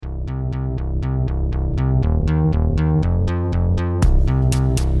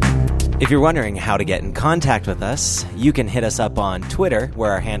you're wondering how to get in contact with us, you can hit us up on Twitter,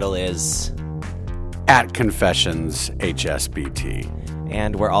 where our handle is at Confessions HSBT.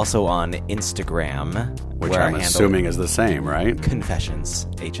 And we're also on Instagram, which I'm assuming is the same, right? Confessions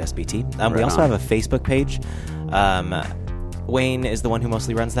HSBT. We also have a Facebook page. Wayne is the one who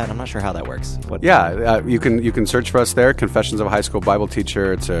mostly runs that. I'm not sure how that works. You can search for us there, Confessions of a High School Bible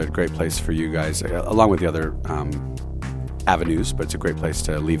Teacher. It's a great place for you guys, along with the other avenues, but it's a great place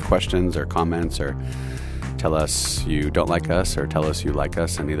to leave questions or comments or tell us you don't like us or tell us you like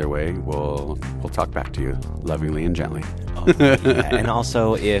us, and either way, we'll talk back to you lovingly and gently. Oh, yeah. And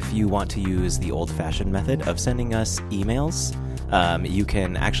also, if you want to use the old-fashioned method of sending us emails, you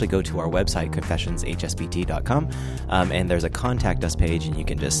can actually go to our website, confessionshsbt.com, and there's a Contact Us page, and you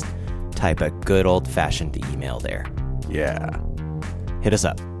can just type a good old-fashioned email there. Yeah. Hit us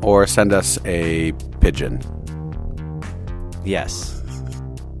up. Or send us a pigeon. Yes.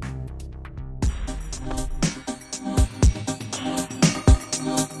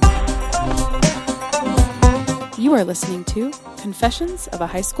 You are listening to Confessions of a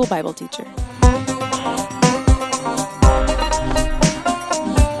High School Bible Teacher.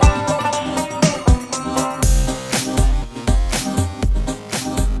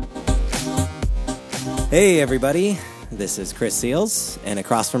 Hey, everybody. This is Chris Seals, and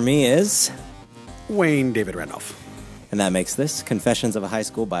across from me is Wayne David Randolph. And that makes this Confessions of a High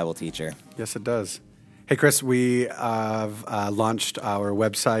School Bible Teacher. Yes, it does. Hey, Chris, we have launched our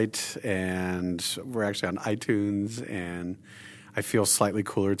website, and we're actually on iTunes, and I feel slightly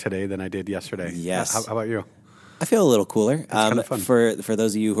cooler today than I did yesterday. Yes. How about you? I feel a little cooler. It's kind of fun. For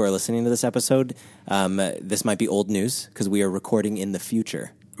those of you who are listening to this episode, this might be old news because we are recording in the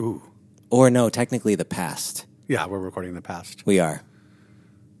future. Ooh. Or no, technically the past. Yeah, we're recording in the past. We are.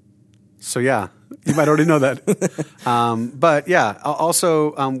 So, yeah, you might already know that. But, yeah,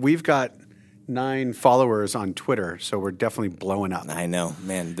 also, we've got 9 followers on Twitter, so we're definitely blowing up. I know,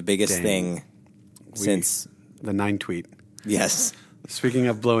 man. The biggest thing since the 9 tweet. Yes. Speaking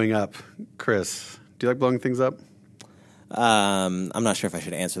of blowing up, Chris, do you like blowing things up? I'm not sure if I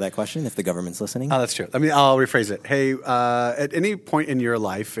should answer that question if the government's listening. Oh, that's true. I'll rephrase it. Hey, at any point in your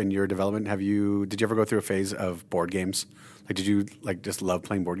life, in your development, did you ever go through a phase of board games? Like, did you just love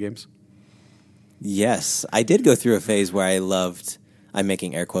playing board games? Yes, I did go through a phase where I loved, I'm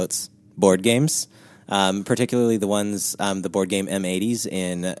making air quotes, board games, particularly the ones, the board game M80s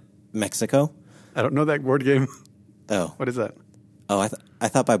in Mexico. I don't know that board game. Oh. What is that? Oh, I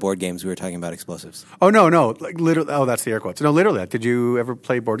thought by board games we were talking about explosives. Oh, no. Like literally. Oh, that's the air quotes. No, literally. Did you ever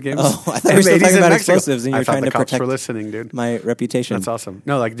play board games? Oh, I thought we were still talking about explosives, and you were trying to protect listening, dude. My reputation. That's awesome.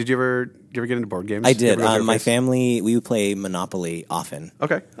 No, did you ever get into board games? I did. My family, we would play Monopoly often.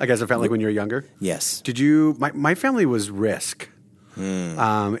 Okay. I guess it felt like when you were younger? Yes. Did you? My family was Risk.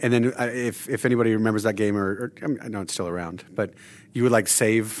 And then if anybody remembers that game, or I know it's still around, but you would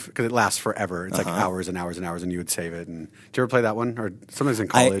save because it lasts forever. It's like hours and hours and hours, and you would save it. And did you ever play that one, or sometimes in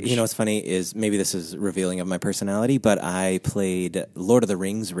college? What's funny is maybe this is revealing of my personality, but I played Lord of the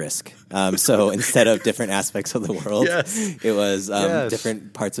Rings Risk. So instead of different aspects of the world, it was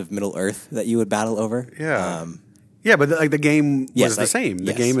different parts of Middle Earth that you would battle over. Yeah, yeah, but the game was the same.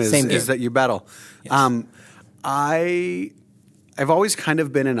 The game is that you battle. Yes. I've always kind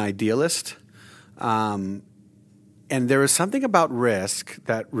of been an idealist, and there was something about Risk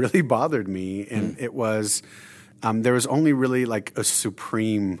that really bothered me, and it was there was only really a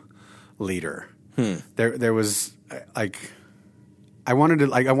supreme leader. There was I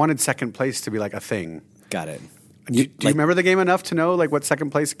wanted second place to be a thing. Got it. Do you remember the game enough to know what second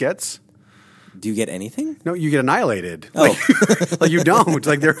place gets? Do you get anything? No, you get annihilated. Oh. You don't.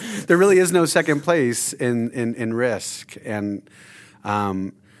 There really is no second place in Risk. And as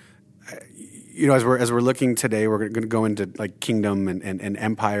we're looking today, we're going to go into Kingdom and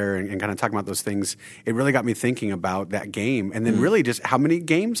Empire and kind of talking about those things. It really got me thinking about that game, and then really just how many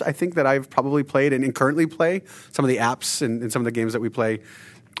games I think that I've probably played and currently play. Some of the apps and some of the games that we play.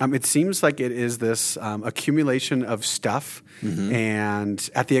 It seems like it is this accumulation of stuff, and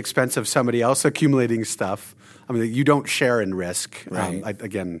at the expense of somebody else accumulating stuff. You don't share in Risk. Right.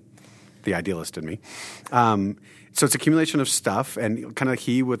 Again, the idealist in me. So it's accumulation of stuff, and kind of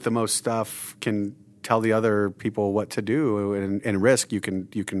he with the most stuff can tell the other people what to do. And in Risk, you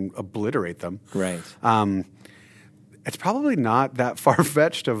can obliterate them. Right. It's probably not that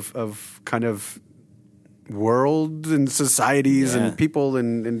far-fetched of kind of world and societies and people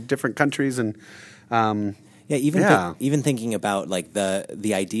in different countries and even thinking about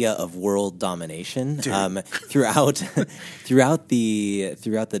the idea of world domination throughout the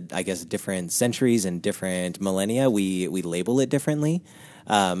I guess different centuries and different millennia, we label it differently.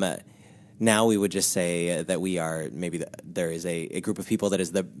 now we would just say that we are maybe there is a group of people that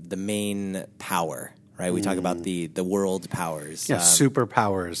is the main power, right? We talk about the world powers. Yeah,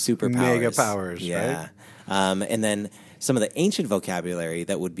 superpowers. Mega powers, yeah. right? And then some of the ancient vocabulary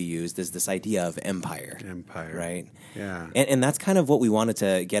that would be used is this idea of empire. Empire. Right? Yeah. And that's kind of what we wanted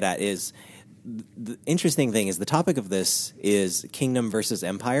to get at is the interesting thing is the topic of this is kingdom versus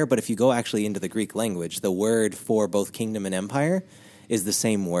empire, but if you go actually into the Greek language, the word for both kingdom and empire is the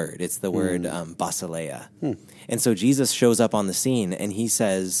same word. It's the word basileia. And so Jesus shows up on the scene and he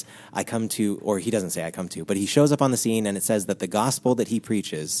says, I come to, or he doesn't say I come to, but he shows up on the scene and it says that the gospel that he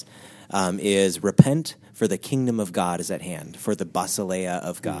preaches is repent, for the kingdom of God is at hand, for the basileia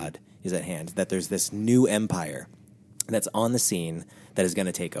of God is at hand, that there's this new empire that's on the scene that is going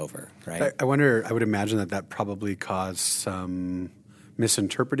to take over, right? I wonder, I would imagine that probably caused some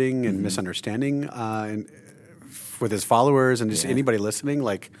misinterpreting and misunderstanding with his followers and just anybody listening,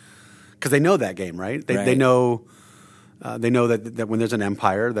 like, because they know that game, right? They know that when there's an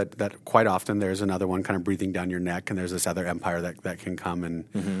empire, that quite often there's another one kind of breathing down your neck, and there's this other empire that can come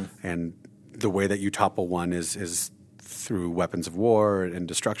and the way that you topple one is through weapons of war and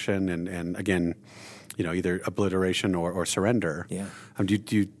destruction and again, either obliteration or surrender. Yeah. Do you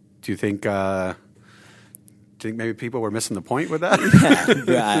think? Do you think maybe people were missing the point with that?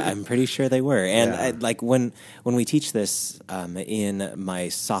 Yeah, I'm pretty sure they were. And like when we teach this in my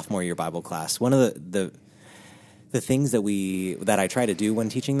sophomore year Bible class, one of the things that I try to do when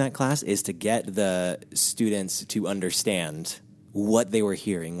teaching that class is to get the students to understand what they were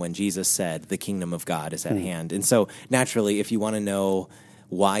hearing when Jesus said the kingdom of God is at hand. And so naturally, if you want to know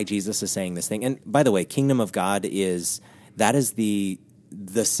why Jesus is saying this thing, and by the way, kingdom of God is the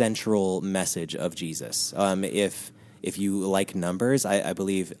central message of Jesus. If you like numbers, I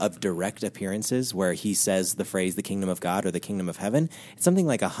believe of direct appearances where he says the phrase the kingdom of God or the kingdom of heaven, it's something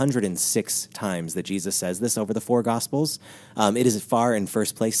like 106 times that Jesus says this over the four Gospels. It is far in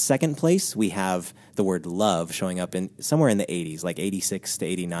first place. Second place, we have the word love showing up in somewhere in the 80s, like 86 to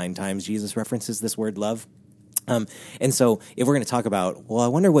 89 times Jesus references this word love. And so if we're going to talk about, well, I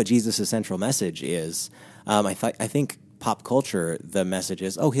wonder what Jesus' central message is, I think pop culture, the message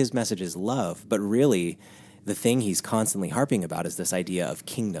is, his message is love, but really the thing he's constantly harping about is this idea of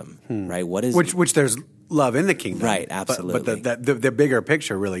kingdom, right? What is which there's love in the kingdom, right? Absolutely, but the bigger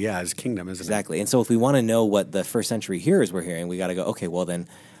picture really, is kingdom, isn't it? Exactly. And so if we want to know what the first century hearers were hearing, we got to go, okay, well then,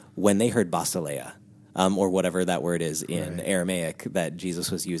 when they heard basileia, or whatever that word is in Aramaic that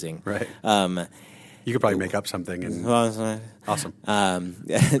Jesus was using, right? You could probably make up something. And awesome.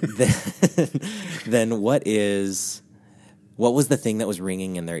 Then what was the thing that was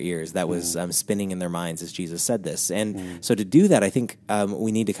ringing in their ears, that was spinning in their minds as Jesus said this? And so to do that, I think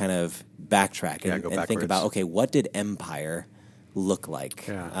we need to kind of backtrack and think about, okay, what did empire look like?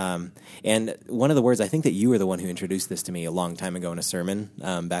 Yeah. And one of the words, I think that you were the one who introduced this to me a long time ago in a sermon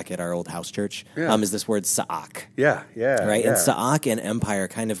back at our old house church, is this word sa'ak. Yeah. Right? Yeah. And sa'ak and empire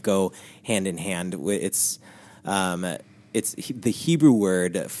kind of go hand in hand. It's the Hebrew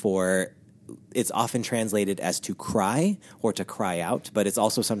word for, it's often translated as to cry or to cry out, but it's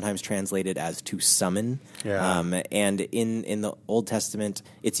also sometimes translated as to summon. Yeah. And in the Old Testament,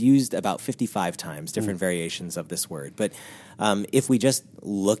 it's used about 55 times, different variations of this word. But if we just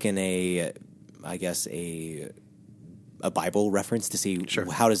look in a Bible reference to see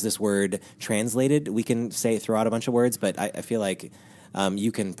how does this word translated, we can throw out a bunch of words, but I feel like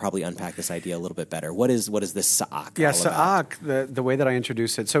you can probably unpack this idea a little bit better. What is this sa'ak? Yeah, sa'ak, the way that I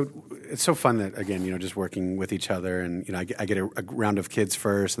introduce it. So it's so fun that, again, just working with each other, and I get a round of kids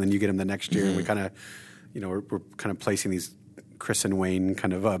first, and then you get them the next year, and we kind of, we're kind of placing these Chris and Wayne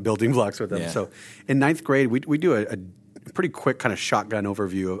kind of building blocks with them. Yeah. So in ninth grade, we do a pretty quick kind of shotgun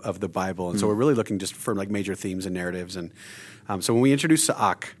overview of the Bible, and so we're really looking just for like major themes and narratives. And so when we introduce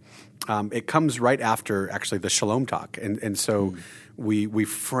sa'ak, it comes right after actually the Shalom talk, and so we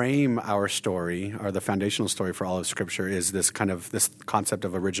frame our story, or the foundational story for all of Scripture is this concept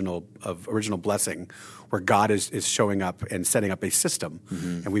of original blessing, where God is showing up and setting up a system,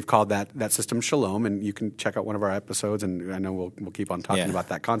 and we've called that system Shalom. And you can check out one of our episodes, and I know we'll keep on talking about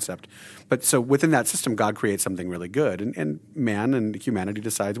that concept. But so within that system, God creates something really good, and man and humanity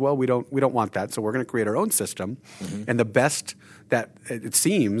decides, well, we don't want that, so we're going to create our own system, and the best that it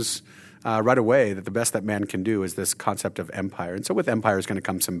seems. Right away, that the best that man can do is this concept of empire. And so with empire is going to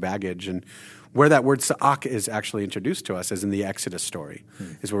come some baggage. And where that word sa'ak is actually introduced to us is in the Exodus story,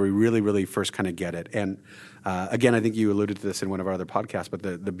 is where we really, really first kind of get it. And again, I think you alluded to this in one of our other podcasts, but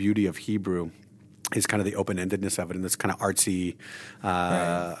the beauty of Hebrew is kind of the open-endedness of it and this kind of artsy,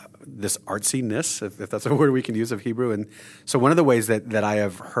 this artsiness, if that's a word we can use of Hebrew. And so one of the ways that I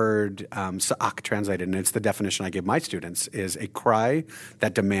have heard sa'ak translated, and it's the definition I give my students, is a cry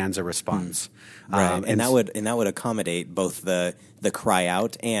that demands a response. Right, and that would accommodate both the cry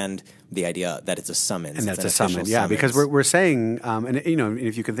out and the idea that it's a summons. And that's an a summons, yeah, summons. because we're saying, and you know,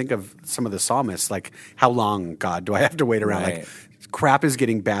 if you can think of some of the psalmists, like, how long, God, do I have to wait around? Right. Like, crap is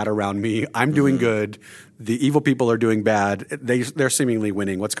getting bad around me. I'm doing good. The evil people are doing bad. They're seemingly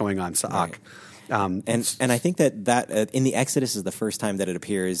winning. What's going on? Sa'ak. Right. And I think that in the Exodus is the first time that it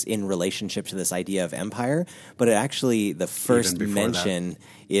appears in relationship to this idea of empire, but it actually the first mention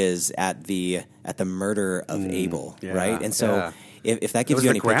is at the murder of Abel, right? And so if that gives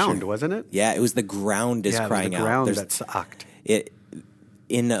you any picture, it was the ground, wasn't it? Yeah, it was the ground is crying out. It was the ground that sa'aked. It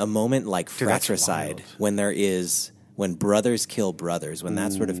in a moment like fratricide, when brothers kill brothers, when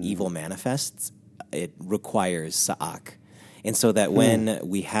that sort of evil manifests, it requires sa'ak. And so that when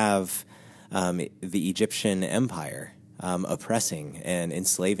we have the Egyptian empire oppressing and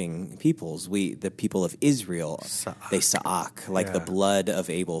enslaving peoples, the people of Israel, they sa'ak, like the blood of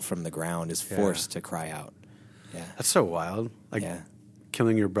Abel from the ground is forced to cry out. Yeah, that's so wild. Like,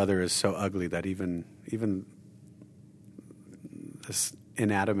 killing your brother is so ugly that even this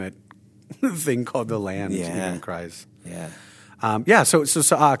inanimate thing called the land even cries. Yeah. So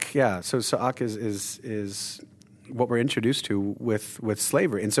sa'ak. Yeah. So sa'ak is what we're introduced to with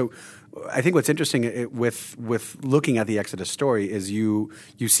slavery, and so I think what's interesting with looking at the Exodus story is you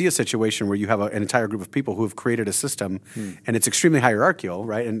see a situation where you have an entire group of people who have created a system, and it's extremely hierarchical,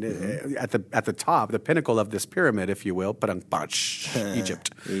 right? And at the top, the pinnacle of this pyramid, if you will,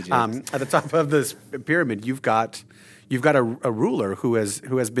 Egypt. At the top of this pyramid, you've got a ruler who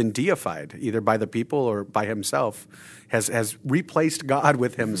has been deified either by the people or by himself, has replaced God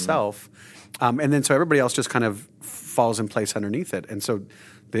with himself, and then so everybody else just kind of falls in place underneath it, and so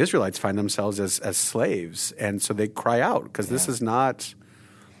the Israelites find themselves as slaves, and so they cry out because this is not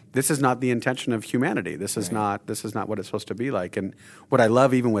the intention of humanity. This is not what it's supposed to be like. And what I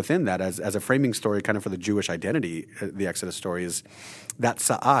love even within that, as a framing story, kind of for the Jewish identity, the Exodus story is that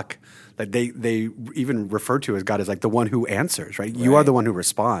sa'ak that they even refer to as God as like the one who answers. Right? You are the one who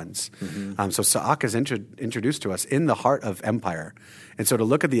responds. So sa'ak is introduced to us in the heart of empire, and so to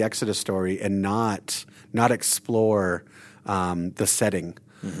look at the Exodus story and not explore the setting.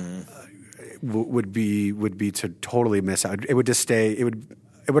 Would be to totally miss out. It would just stay. It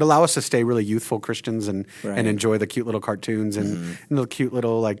would allow us to stay really youthful Christians and enjoy the cute little cartoons and the cute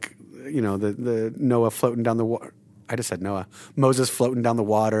little, like, you know, the Noah floating down the water. I just said Noah. Moses floating down the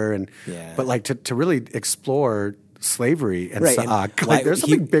water, but like to really explore slavery and sa'ak. Like, there's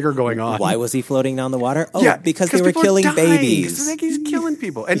something bigger going on. Why was he floating down the water? Oh, because they were killing babies. Like, he's killing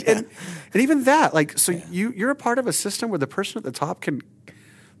people, and even that, like, so you're a part of a system where the person at the top can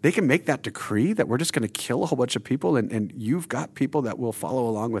make that decree that we're just going to kill a whole bunch of people, and you've got people that will follow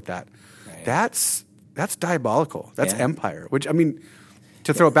along with that. Right. That's diabolical. That's empire. Which, I mean,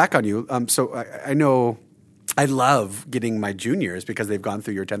 to throw it back on you. So I know. I love getting my juniors because they've gone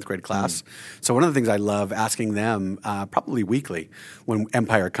through your 10th grade class. So one of the things I love asking them probably weekly when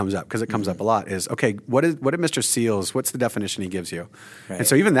empire comes up, because it comes up a lot, is, okay, what did Mr. Seals, what's the definition he gives you? Right. And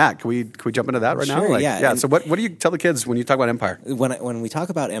so even that, can we jump into that right now? Like, yeah. So what do you tell the kids when you talk about empire? When we talk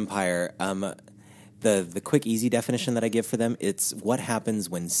about empire, the quick, easy definition that I give for them, it's what happens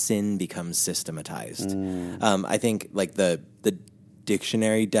when sin becomes systematized. I think like the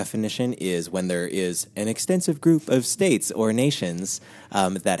dictionary definition is when there is an extensive group of states or nations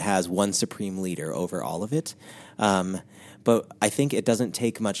that has one supreme leader over all of it. But I think it doesn't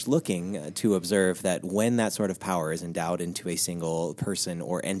take much looking to observe that when that sort of power is endowed into a single person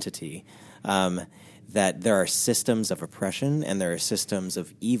or entity, that there are systems of oppression and there are systems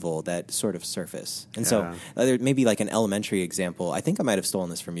of evil that sort of surface. And so there may be like an elementary example. I think I might have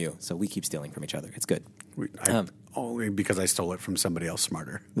stolen this from you, so we keep stealing from each other. It's good. Only because I stole it from somebody else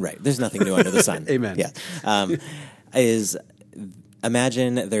smarter. Right. There's nothing new under the sun. Amen. Yeah.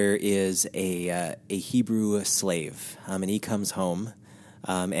 Imagine there is a Hebrew slave, and he comes home,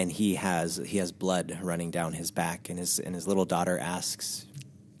 and he has blood running down his back, and his little daughter asks,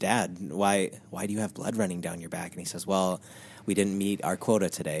 "Dad, why do you have blood running down your back?" And he says, "Well, we didn't meet our quota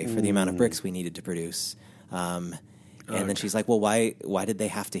today for the amount of bricks we needed to produce." And then she's like, "Well, why did they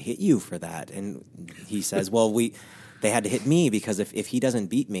have to hit you for that?" And he says, "Well, they had to hit me because if he doesn't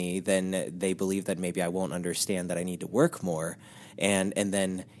beat me, then they believe that maybe I won't understand that I need to work more. And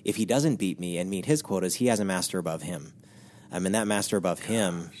then if he doesn't beat me and meet his quotas, he has a master above him. And that master above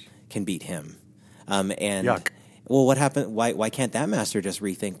him can beat him." Yuck. well, what happened? Why can't that master just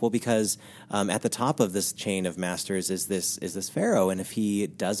rethink? Well, because at the top of this chain of masters is this Pharaoh, and if he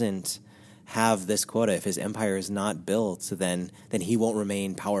doesn't have this quota, if his empire is not built, then he won't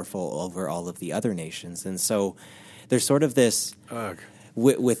remain powerful over all of the other nations. And so there's sort of this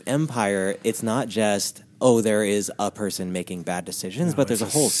with empire. It's not just there is a person making bad decisions, but there's a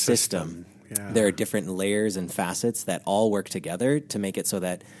whole system. Yeah. There are different layers and facets that all work together to make it so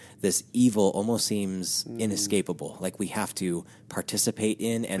that this evil almost seems inescapable. Like we have to participate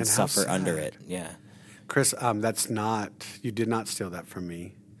in and suffer under it. Yeah. Chris, you did not steal that from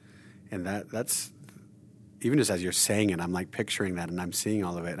me. And that's, even just as you're saying it, I'm like picturing that and I'm seeing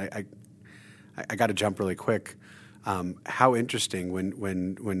all of it. I got to jump really quick. How interesting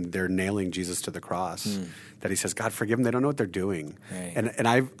when they're nailing Jesus to the cross that he says, God, forgive them. They don't know what they're doing. Right. And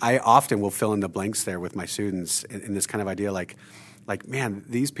I often will fill in the blanks there with my students in this kind of idea like, man,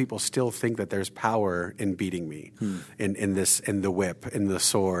 these people still think that there's power in beating me, in the whip, in the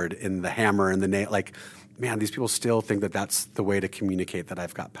sword, in the hammer, in the nail. Like, man, these people still think that that's the way to communicate that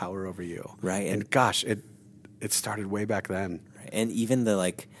I've got power over you. Right. And gosh, it started way back then. Right. And even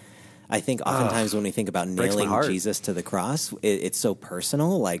I think oftentimes when we think about nailing Jesus to the cross, it's so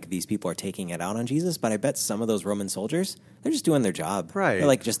personal. Like these people are taking it out on Jesus, but I bet some of those Roman soldiers, they're just doing their job. Right. They're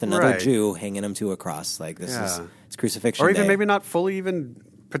like just another Jew hanging him to a cross. Like this is it's crucifixion or even day. maybe not fully,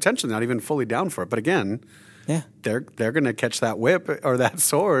 potentially not even fully down for it. But again, they're going to catch that whip or that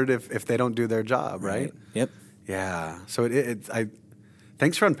sword if they don't do their job, right? Yep. Yeah. So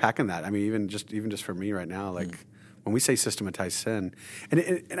thanks for unpacking that. I mean, even just for me right now, like. When we say systematized sin, and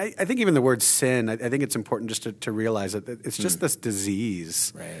I think even the word sin, I think it's important just to realize that it's just this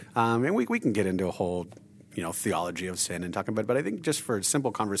disease. Right. And we can get into a whole theology of sin and talk about it, but I think just for a simple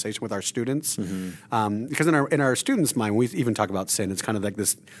conversation with our students, because in our students' mind, we even talk about sin. It's kind of like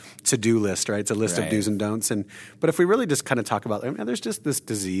this to-do list, right? It's a list of do's and don'ts. But if we really just kind of talk about, there's just this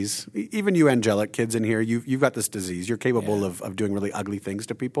disease. Even you angelic kids in here, you've got this disease. You're capable of doing really ugly things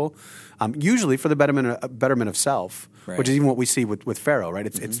to people, usually for the betterment of self, which is even what we see with Pharaoh, right?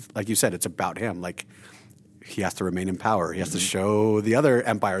 It's like you said, it's about him. Like he has to remain in power. He has to show the other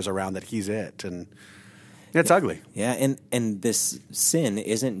empires around that he's it, and it's ugly. Yeah, and this sin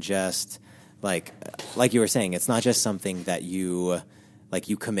isn't just like you were saying. It's not just something that you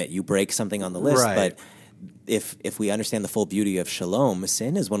commit. You break something on the list, right. But if we understand the full beauty of shalom,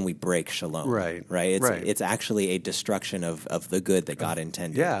 sin is when we break shalom. Right. It's actually a destruction of the good that God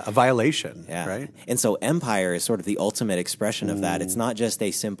intended. Yeah, a violation. Yeah. Right. And so empire is sort of the ultimate expression of that. It's not just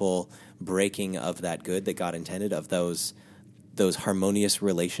a simple breaking of that good that God intended, of those harmonious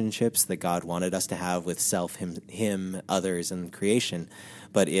relationships that God wanted us to have with self, him, others, and creation.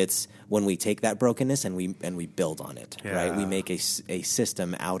 But it's when we take that brokenness and we build on it, right? We make a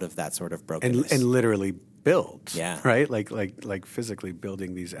system out of that sort of brokenness. And literally build, right? Like physically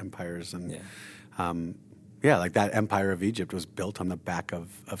building these empires. And like that empire of Egypt was built on the back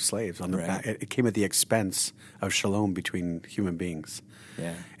of slaves. On the back, it came at the expense of shalom between human beings.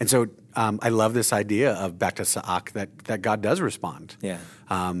 Yeah. And so I love this idea of back to Sa'ak that God does respond. Yeah.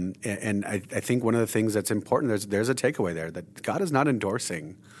 And I think one of the things that's important, there's a takeaway there that God is not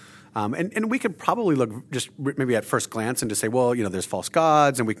endorsing. And we could probably look just maybe at first glance and just say, well, there's false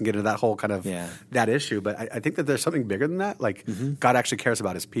gods, and we can get into that whole kind of that issue. But I think that there's something bigger than that. Like God actually cares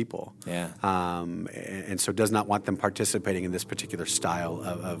about his people. Yeah. And so does not want them participating in this particular style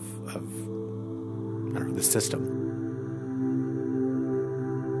of I don't know, the system.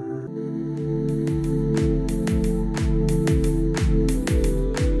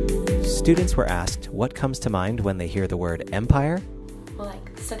 Students were asked what comes to mind when they hear the word empire. Well,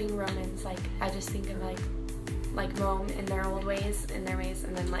 like studying Romans, like I just think of like Rome in their old ways, and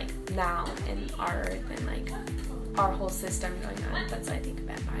then like now in our earth and like our whole system going on. That's what I think of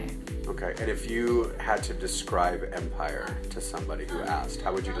empire. Okay, and if you had to describe empire to somebody who asked,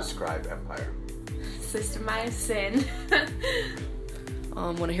 how would you describe empire? Systemized sin.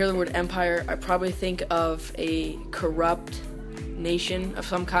 When I hear the word empire, I probably think of a corrupt nation of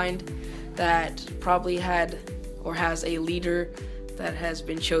some kind that probably had or has a leader that has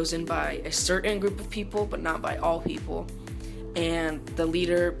been chosen by a certain group of people, but not by all people. And the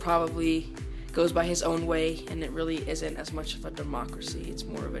leader probably goes by his own way, and it really isn't as much of a democracy. It's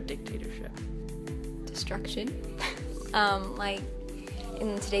more of a dictatorship. Destruction. Like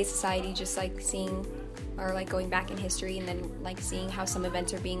in today's society, just like seeing or like going back in history and then like seeing how some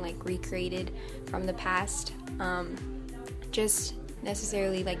events are being like recreated from the past. Just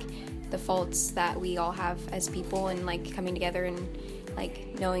necessarily like the faults that we all have as people, and like coming together and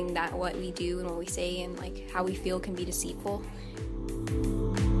like knowing that what we do and what we say and like how we feel can be deceitful.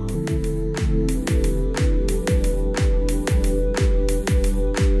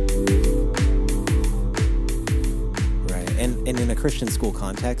 Christian school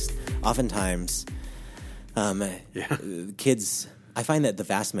context, oftentimes kids, I find that the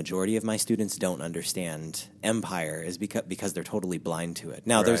vast majority of my students don't understand empire is because they're totally blind to it.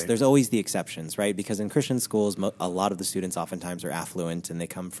 Now, there's always the exceptions, right? Because in Christian schools, a lot of the students oftentimes are affluent and they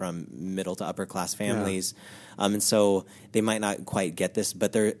come from middle to upper class families. And so they might not quite get this,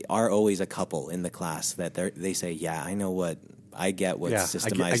 but there are always a couple in the class that they say, yeah, I get what's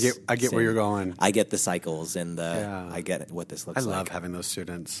systemized. I get where you're going. I get the cycles and I get what this looks like. I love having those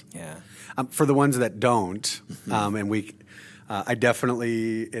students. Yeah. For the ones that don't, and I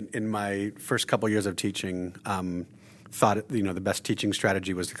definitely, in my first couple years of teaching, thought the best teaching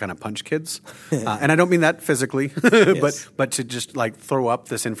strategy was to kind of punch kids, and I don't mean that physically, but to just like throw up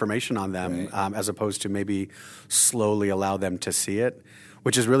this information on them, as opposed to maybe slowly allow them to see it.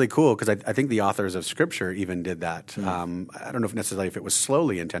 Which is really cool because I think the authors of Scripture even did that. I don't know if necessarily if it was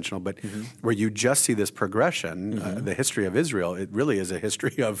slowly intentional, but where you just see this progression, the history of Israel, it really is a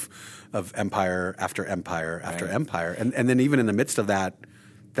history of empire after empire after empire. And then even in the midst of that,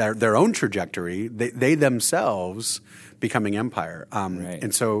 their own trajectory, they themselves becoming empire.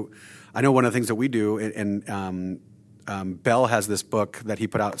 And so I know one of the things that we do, and Bell has this book that he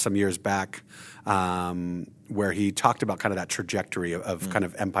put out some years back, where he talked about kind of that trajectory of kind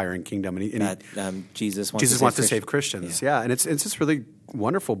of empire and kingdom, and Jesus wants to save Christians, and it's this really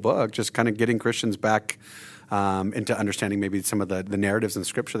wonderful book, just kind of getting Christians back into understanding maybe some of the narratives in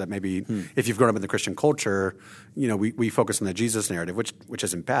Scripture that maybe if you've grown up in the Christian culture, we focus on the Jesus narrative, which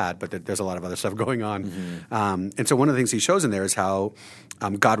isn't bad, but there's a lot of other stuff going on, and so one of the things he shows in there is how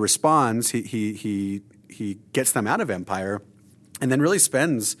God responds. He gets them out of empire, and then really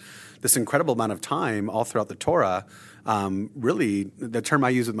spends this incredible amount of time all throughout the Torah. Really, the term I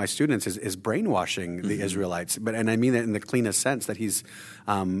use with my students is brainwashing the Israelites, and I mean that in the cleanest sense, that he's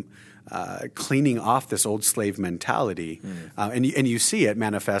cleaning off this old slave mentality, and you see it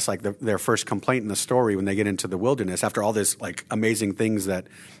manifest like their first complaint in the story when they get into the wilderness after all this like amazing things that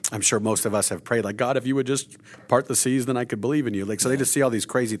I'm sure most of us have prayed, like, God, if you would just part the seas, then I could believe in you. Like, so they just see all these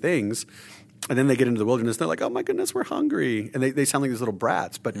crazy things. And then they get into the wilderness, and they're like, oh, my goodness, we're hungry. And they sound like these little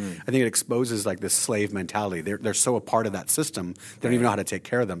brats. But I think it exposes, like, this slave mentality. They're so a part of that system, they don't even know how to take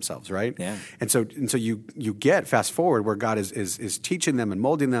care of themselves, right? Yeah. And so you get, fast forward, where God is teaching them and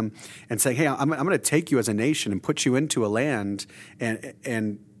molding them and saying, hey, I'm going to take you as a nation and put you into a land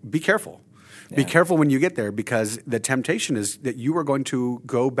and be careful. Yeah. Be careful when you get there, because the temptation is that you are going to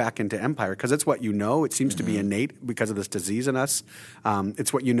go back into empire, because it's what you know. It seems to be innate because of this disease in us.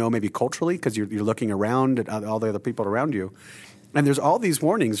 It's what you know maybe culturally, because you're looking around at all the other people around you. And there's all these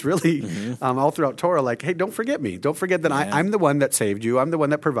warnings really all throughout Torah, like, hey, don't forget me. Don't forget that I'm the one that saved you. I'm the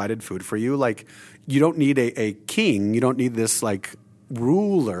one that provided food for you. Like, you don't need a king. You don't need this, like,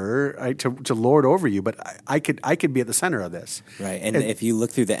 ruler, right, to lord over you, but I could be at the center of this. Right, and if you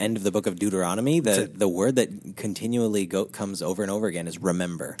look through the end of the book of Deuteronomy, the word that continually comes over and over again is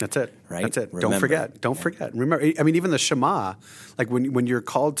remember. That's it. Right? That's it. Remember. Don't forget. Remember. I mean, even the Shema, like when you're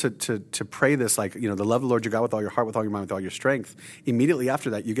called to pray this, like, the love of the Lord your God with all your heart, with all your mind, with all your strength. Immediately after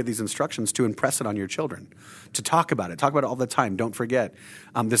that, you get these instructions to impress it on your children, to talk about it all the time. Don't forget.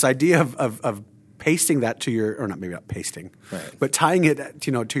 This idea of pasting that to your, or maybe not pasting, right, but tying it,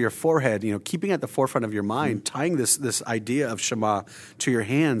 to your forehead, keeping it at the forefront of your mind, tying this idea of Shema to your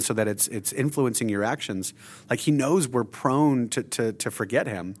hands so that it's influencing your actions. Like, he knows we're prone to forget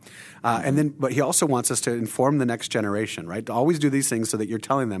him. But he also wants us to inform the next generation, right? To always do these things so that you're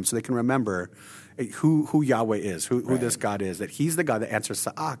telling them, so they can remember who Yahweh is, who this God is, that he's the God that answers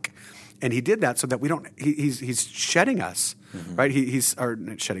Sa'ak. And he did that so that we don't. He's shedding us, right? He's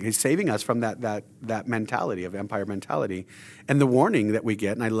saving us from that mentality of empire mentality, and the warning that we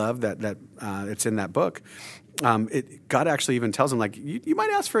get. And I love that it's in that book. God actually even tells him, like, you might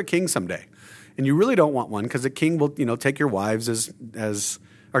ask for a king someday, and you really don't want one, because the king will take your wives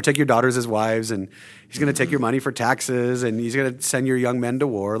or take your daughters as wives, and he's going to take your money for taxes, and he's going to send your young men to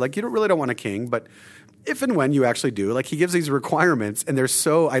war. Like, you really don't want a king, but if and when you actually do, like, he gives these requirements, and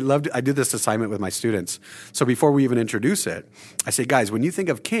I did this assignment with my students. So before we even introduce it, I say, guys, when you think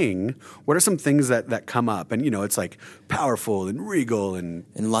of king, what are some things that come up? And, it's like powerful and regal and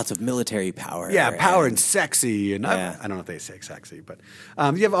lots of military power. Yeah, power and sexy. And I don't know if they say sexy, but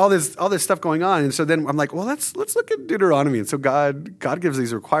you have all this stuff going on. And so then I'm like, well, let's look at Deuteronomy. And so God gives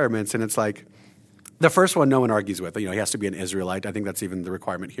these requirements, and it's like, the first one no one argues with. He has to be an Israelite. I think that's even the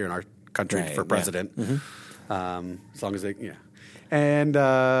requirement here in our country for president. As long as they, And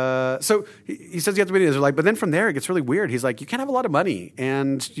so he says you have to be an Israelite, but then from there it gets really weird. He's like, you can't have a lot of money,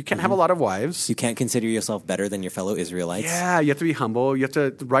 and you can't have a lot of wives. You can't consider yourself better than your fellow Israelites. Yeah, you have to be humble. You have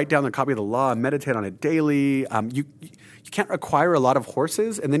to write down the copy of the law and meditate on it daily. You can't acquire a lot of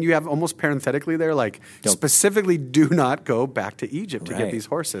horses, and then you have almost parenthetically there, like, specifically do not go back to Egypt to get these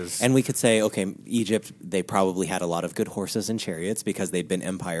horses. And we could say, okay, Egypt, they probably had a lot of good horses and chariots because they'd been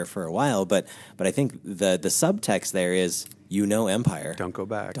empire for a while, but I think the subtext there is, empire. Don't go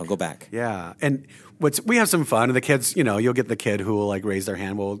back. Don't go back. Yeah. And we have some fun, and the kids, you'll get the kid who will, like, raise their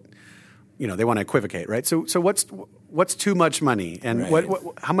hand. Well, they want to equivocate, right? So what's too much money, and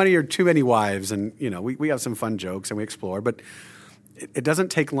how many are too many wives? And we have some fun jokes and we explore, but it doesn't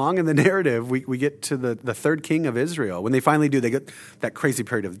take long in the narrative. We get to the third king of Israel. When they finally do, they get that crazy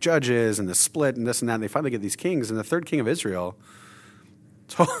period of judges and the split and this and that. And they finally get these kings, and the third king of Israel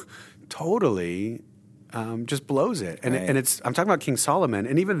totally just blows it. And I'm talking about King Solomon,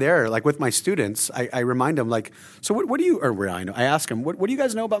 and even there, like with my students, I remind them, like, so what do you? Or I ask them, what do you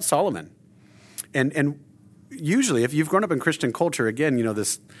guys know about Solomon? And usually, if you've grown up in Christian culture, again,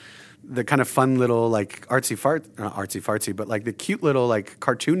 the kind of fun little, like, not artsy fartsy, but like the cute little, like,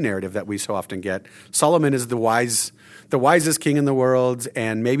 cartoon narrative that we so often get. Solomon is the wisest king in the world,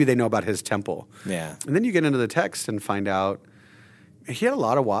 and maybe they know about his temple. Yeah. And then you get into the text and find out he had a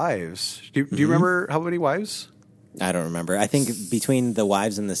lot of wives. Do you remember how many wives? I don't remember. I think between the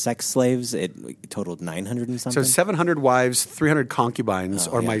wives and the sex slaves, it totaled 900 and something. So 700 wives, 300 concubines,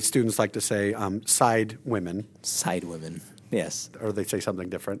 my students like to say side women. Side women, yes. Or they say something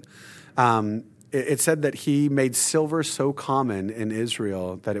different. It said that he made silver so common in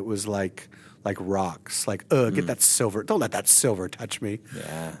Israel that it was like rocks. Like, get that silver. Don't let that silver touch me.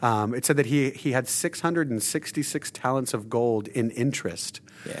 Yeah. It said that he had 666 talents of gold in interest.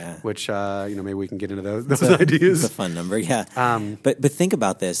 Yeah. Which, maybe we can get into those ideas. It's a fun number, yeah. But think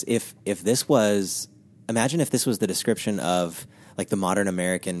about this. Imagine if this was the description of, like, the modern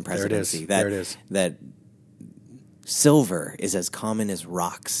American presidency. There it is. That silver is as common as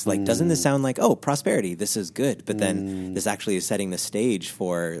rocks. Like, doesn't this sound like, prosperity, this is good? But then this actually is setting the stage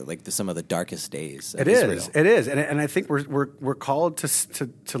for, like, some of the darkest days of Israel. It is. And I think we're called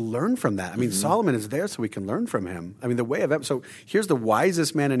to learn from that. I mean, Solomon is there so we can learn from him. I mean, the way of so here's the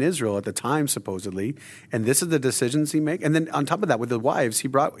wisest man in Israel at the time, supposedly, and this is the decisions he makes. And then on top of that, with the wives, he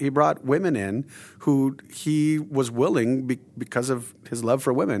brought women in who he was willing, because of his love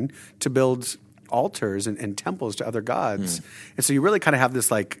for women, to build altars and temples to other gods. And so you really kind of have this,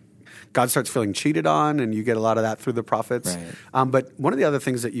 like, God starts feeling cheated on, and you get a lot of that through the prophets. Right. But one of the other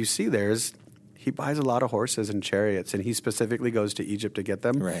things that you see there is he buys a lot of horses and chariots, and he specifically goes to Egypt to get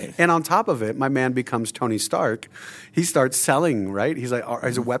them. Right. And on top of it, my man becomes Tony Stark. He starts selling, right? He's like,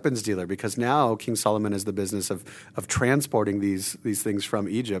 he's a weapons dealer, because now King Solomon is the business of transporting these things from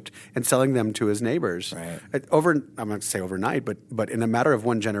Egypt and selling them to his neighbors. Right. I'm not going to say overnight, but in a matter of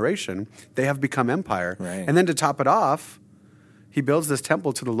one generation, they have become empire. Right. And then to top it off, he builds this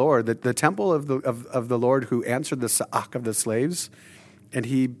temple to the Lord, the temple of the Lord who answered the sa'ak of the slaves. And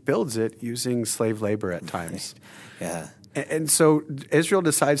he builds it using slave labor at times. Yeah. And so Israel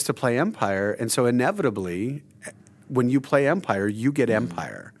decides to play empire. And so inevitably, when you play empire, you get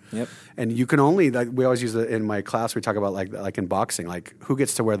empire. Yep. And you can only, like, we always use it in my class, we talk about like in boxing, like, who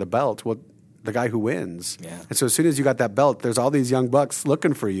gets to wear the belt? Well, the guy who wins. Yeah. And so as soon as you got that belt, there's all these young bucks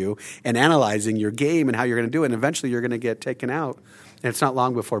looking for you and analyzing your game and how you're going to do it. And eventually you're going to get taken out. And it's not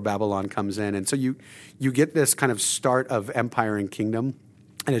long before Babylon comes in. And so you get this kind of start of empire and kingdom.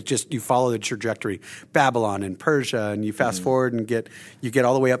 And it's just, you follow the trajectory, Babylon and Persia, and you fast forward and you get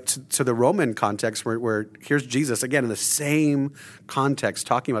all the way up to the Roman context where here's Jesus, again, in the same context,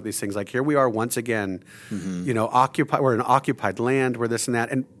 talking about these things. Like, here we are once again, we're in occupied land, we're this and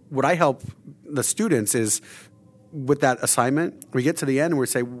that. And what I help the students is, with that assignment, we get to the end and we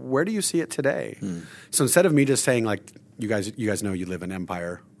say, where do you see it today? So instead of me just saying, like, you guys know you live in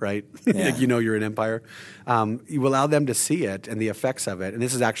empire, right? Yeah. Like, you're in empire. You allow them to see it and the effects of it. And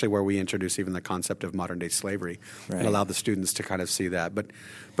this is actually where we introduce even the concept of modern day slavery, and allow the students to kind of see that.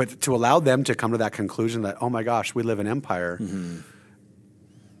 But to allow them to come to that conclusion that, oh my gosh, we live in empire.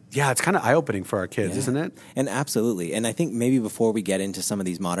 Yeah, it's kind of eye-opening for our kids, isn't it? And absolutely. And I think maybe before we get into some of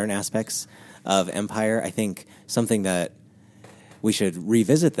these modern aspects of empire, I think something that we should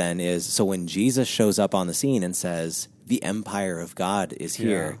revisit then is, so when Jesus shows up on the scene and says, the empire of God is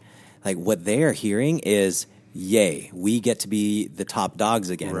here, like, what they are hearing is, yay, we get to be the top dogs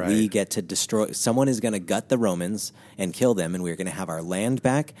again. Right. We get to destroy, someone is going to gut the Romans and kill them, and we're going to have our land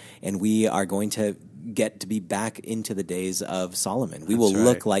back, and we are going to get to be back into the days of Solomon. We will right.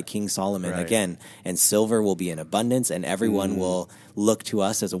 look like King Solomon Right. again, and silver will be in abundance, and everyone will look to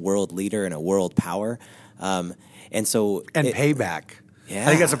us as a world leader and a world power. And payback. Yeah. I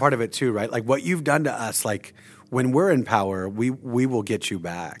think that's a part of it too, right? Like what you've done to us, like when we're in power, we will get you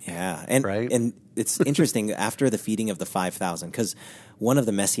back. Yeah, and right? and it's interesting after the feeding of the 5,000, because one of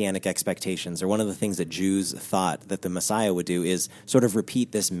the messianic expectations, or one of the things that Jews thought that the Messiah would do, is sort of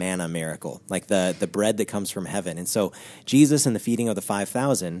repeat this manna miracle, like the bread that comes from heaven. And so Jesus, in the feeding of the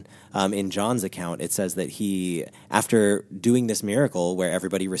 5,000, in John's account, it says that he, after doing this miracle where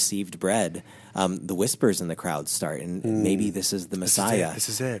everybody received bread, the whispers in the crowd start, and maybe this is the Messiah. This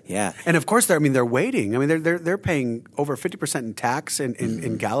is it. Yeah. And of course, they're waiting. I mean, they're paying over 50% in tax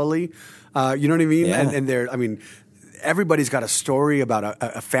in Galilee. You know what I mean? Yeah. And everybody's got a story about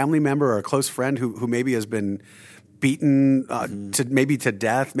a family member or a close friend who maybe has been beaten to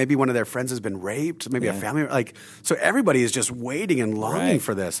death. Maybe one of their friends has been raped. Maybe a family so everybody is just waiting and longing Right.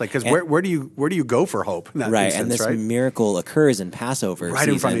 for this. Like, because where do you go for hope? In that Right, instance, and this right? miracle occurs in Passover Right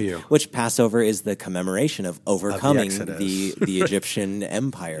season, in front of you. which Passover is the commemoration of overcoming Exodus. the Egyptian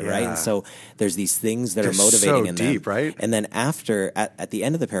empire, right? Yeah. And so there's these things that They're are motivating so in deep, them. right? And then at the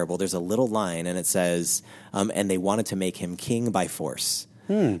end of the parable, there's a little line, and it says, and they wanted to make him king by force.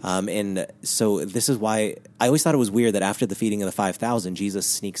 And so this is why I always thought it was weird that after the feeding of the 5,000, Jesus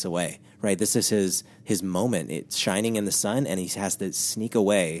sneaks away, right? This is his moment. It's shining in the sun, and he has to sneak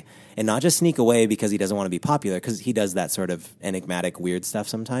away. And not just sneak away because he doesn't want to be popular, because he does that sort of enigmatic, weird stuff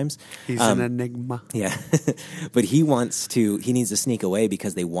sometimes. He's an enigma. Yeah. But he needs to sneak away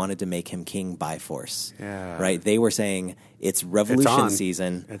because they wanted to make him king by force. Yeah. Right? They were saying, it's revolution on.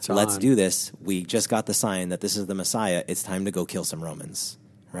 season. It's Let's on. do this. We just got the sign that this is the Messiah. It's time to go kill some Romans.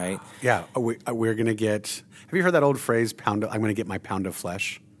 Right? Yeah, we're going to get. Have you heard that old phrase? I'm going to get my pound of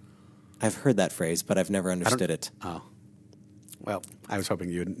flesh. I've heard that phrase, but I've never understood it. Oh, well, I was hoping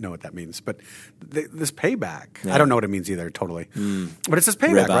you'd know what that means. But this payback, Yeah. I don't know what it means either, totally. But it's this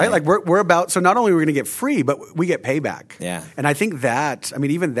payback, Ribeye. right? Like we're about. So not only are we going to get free, but we get payback. Yeah. And I think that, I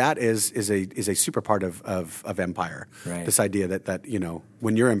mean, even that is a super part of empire. Right. This idea that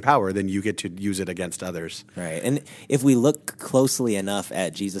when you're in power, then you get to use it against others. Right. And if we look closely enough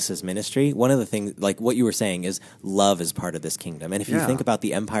at Jesus' ministry, one of the things, like what you were saying, is love is part of this kingdom. And if you Yeah. think about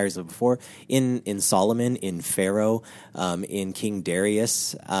the empires of before, in Solomon, in Pharaoh, in King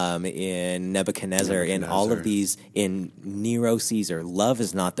Darius, in Nebuchadnezzar, in all of these, in Nero Caesar, love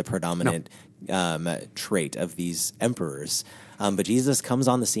is not the predominant trait of these emperors. But Jesus comes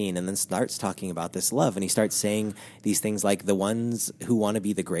on the scene and then starts talking about this love, and he starts saying these things like, the ones who want to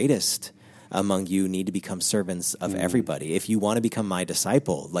be the greatest among you need to become servants of everybody. If you want to become my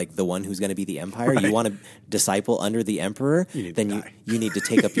disciple, like the one who's going to be the empire, you want to disciple under the emperor, need to then die. you need to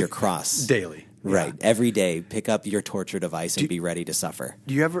take up your cross. Daily. Right. Yeah. Every day, pick up your torture device and be ready to suffer.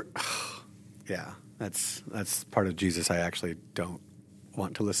 Do you ever? Yeah, that's part of Jesus I actually don't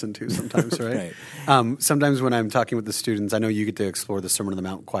want to listen to sometimes, right? Right. Sometimes when I'm talking with the students, I know you get to explore the Sermon on the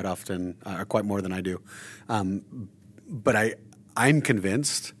Mount quite often, or quite more than I do. But I'm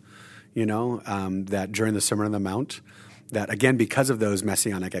convinced, that during the Sermon on the Mount, that again, because of those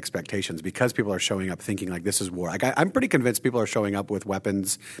messianic expectations, because people are showing up thinking like this is war. Like I'm pretty convinced people are showing up with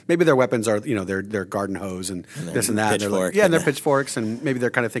weapons. Maybe their weapons are their garden hose and this and that. And they're like, pitchfork. and their pitchforks, and maybe they're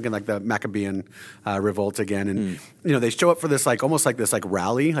kind of thinking like the Maccabean revolt again. And they show up for this almost like this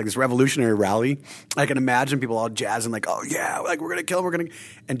rally, like this revolutionary rally. I can imagine people all jazzing like, oh yeah, like we're gonna kill him,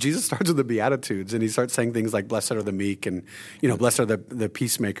 and Jesus starts with the Beatitudes, and he starts saying things like, blessed are the meek, and blessed are the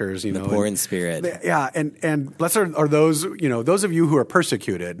peacemakers, The poor in spirit. Yeah, and blessed are those of you who are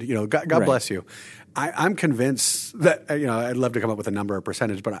persecuted. God Right. bless you. I'm convinced that I'd love to come up with a number or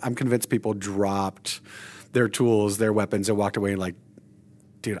percentage, but I'm convinced people dropped their tools, their weapons, and walked away like,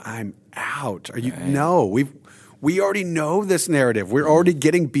 dude, I'm out. Are you? Right. No, we already know this narrative. We're already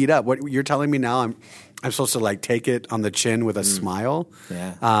getting beat up. What you're telling me now, I'm supposed to take it on the chin with a smile.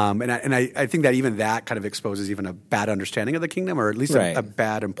 Yeah. And I think that even that kind of exposes even a bad understanding of the kingdom, or at least Right. a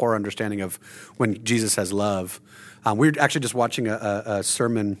bad and poor understanding of when Jesus says love. We were actually just watching a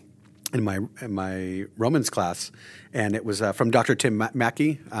sermon in my Romans class, and it was from Dr. Tim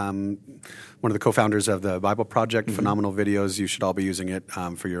Mackey, one of the co-founders of the Bible Project. Phenomenal videos. You should all be using it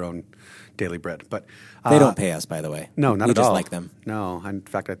for your own daily bread. But They don't pay us, by the way. no, not we at all. just like them. No, in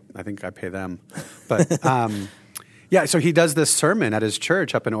fact, I think I pay them. But yeah, so he does this sermon at his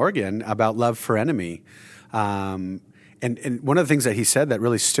church up in Oregon about love for enemy. And one of the things that he said that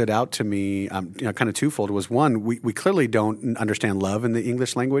really stood out to me, kind of twofold, was one, we clearly don't understand love in the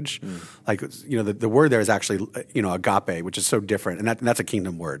English language. Like, the word there is actually, agape, which is so different, and that's a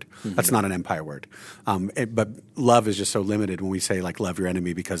kingdom word. That's not an empire word. But love is just so limited when we say, like, love your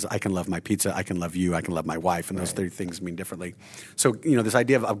enemy, because I can love my pizza, I can love you, I can love my wife, and those three things mean differently. So, this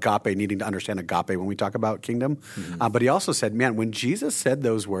idea of agape, needing to understand agape when we talk about kingdom. But he also said, man, when Jesus said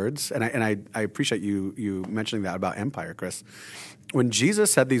those words, and I appreciate you mentioning that about empire, Chris. When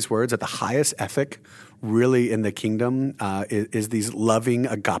Jesus said these words, that the highest ethic really in the kingdom is these loving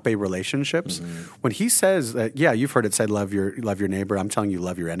agape relationships. When he says that, you've heard it said, love your neighbor. I'm telling you,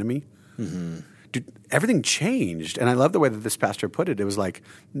 love your enemy. Dude, everything changed. And I love the way that this pastor put it. It was like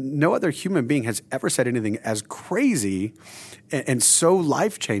no other human being has ever said anything as crazy and so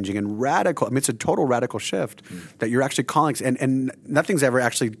life-changing and radical. I mean, it's a total radical shift that you're actually calling. And nothing's ever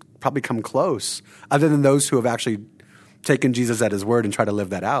actually probably come close other than those who have actually taken Jesus at his word and try to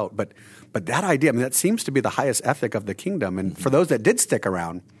live that out. But that idea, I mean, that seems to be the highest ethic of the kingdom. And for those that did stick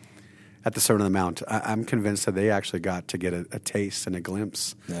around at the Sermon on the Mount, I'm convinced that they actually got to get a taste and a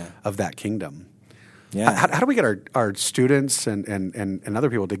glimpse of that kingdom. Yeah. How do we get our students and other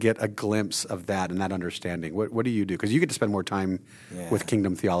people to get a glimpse of that and that understanding? What do you do? Because you get to spend more time with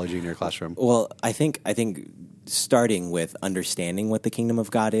kingdom theology in your classroom. Well, I think starting with understanding what the kingdom of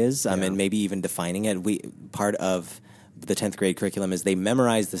God is, and maybe even defining it. Part of the 10th grade curriculum is they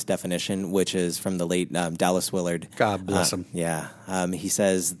memorize this definition, which is from the late Dallas Willard. God bless him. He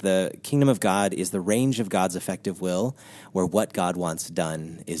says the kingdom of God is the range of God's effective will where what God wants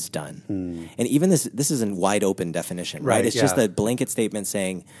done is done. And even this is a wide open definition, right? It's just a blanket statement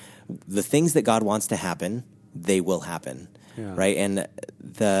saying the things that God wants to happen, they will happen, right? And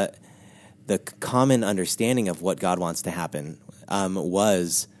the common understanding of what God wants to happen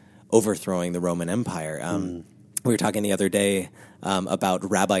was overthrowing the Roman Empire. We were talking the other day about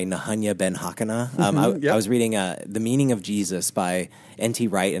Rabbi Nehemiah ben Hakana. I was reading The Meaning of Jesus by N.T.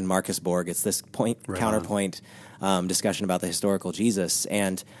 Wright and Marcus Borg. It's this counterpoint discussion about the historical Jesus.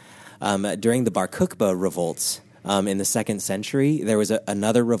 And during the Bar Kokhba revolts in the 2nd century, there was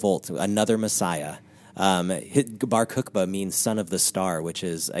another revolt, another Messiah. Bar Kokhba means son of the star, which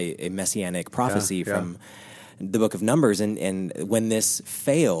is a messianic prophecy from the book of Numbers. And when this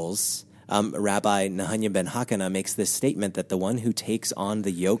fails, Rabbi Nehemiah ben Hakana makes this statement that the one who takes on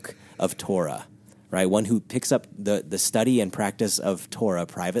the yoke of Torah, right, one who picks up the study and practice of Torah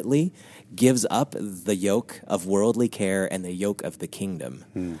privately, gives up the yoke of worldly care and the yoke of the kingdom.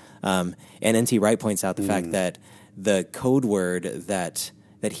 And N.T. Wright points out the fact that the code word that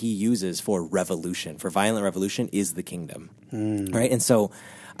he uses for revolution, for violent revolution, is the kingdom, right? And so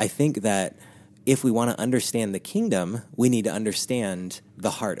I think that if we want to understand the kingdom, we need to understand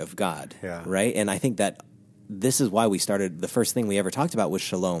the heart of God, right? And I think that this is why we started. The first thing we ever talked about was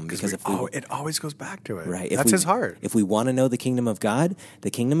shalom, because it always goes back to it. Right, that's his heart. If we want to know the kingdom of God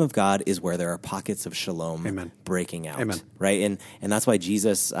is where there are pockets of shalom breaking out. Amen. Right, and that's why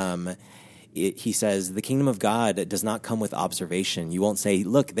Jesus. He says the kingdom of God does not come with observation. You won't say,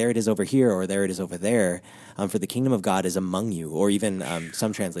 look, there it is over here or there it is over there. For the kingdom of God is among you, or even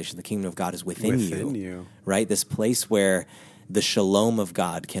some translations, the kingdom of God is within you. Right? This place where the shalom of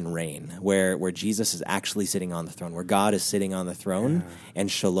God can reign, where Jesus is actually sitting on the throne, where God is sitting on the throne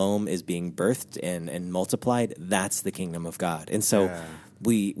and shalom is being birthed and multiplied. That's the kingdom of God. And so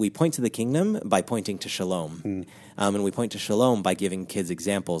we point to the kingdom by pointing to shalom. And we point to shalom by giving kids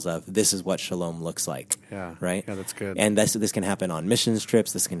examples of this is what shalom looks like. Right? Yeah, that's good. And this can happen on missions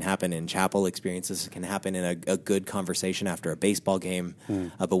trips. This can happen in chapel experiences. This can happen in a good conversation after a baseball game.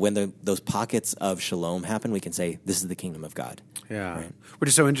 But when those pockets of shalom happen, we can say this is the kingdom of God. Yeah. Right? Which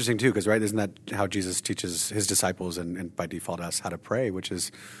is so interesting too, because isn't that how Jesus teaches his disciples and by default us how to pray, which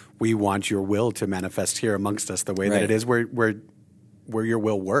is we want your will to manifest here amongst us the way that it is where your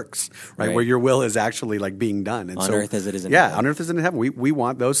will works, right? Where your will is actually like being done. And on earth as it is in heaven. Yeah, on earth as it is in heaven. We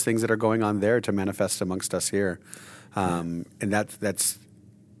want those things that are going on there to manifest amongst us here. And that's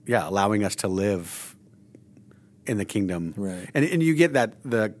allowing us to live in the kingdom. Right. And you get that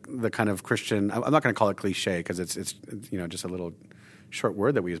the kind of Christian, I'm not going to call it cliche because it's just a little short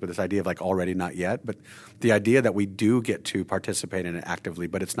word that we use, but this idea of like already not yet, but the idea that we do get to participate in it actively,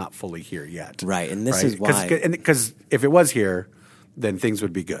 but it's not fully here yet. Right. And this is why. Because if it was here, then things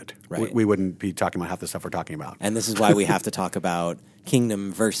would be good. Right. We wouldn't be talking about half the stuff we're talking about. And this is why we have to talk about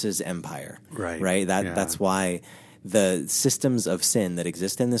kingdom versus empire. Right. Right? That's why the systems of sin that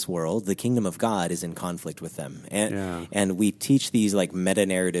exist in this world, the kingdom of God is in conflict with them. And we teach these like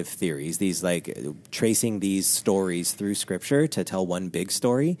meta-narrative theories, these like tracing these stories through Scripture to tell one big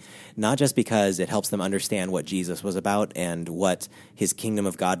story, not just because it helps them understand what Jesus was about and what his kingdom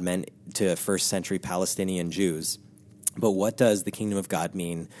of God meant to first century Palestinian Jews, but what does the kingdom of God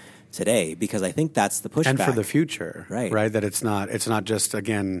mean today? Because I think that's the pushback. And for the future, right? That it's not just,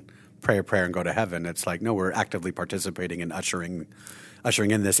 again, pray a prayer and go to heaven. It's like, no, we're actively participating in ushering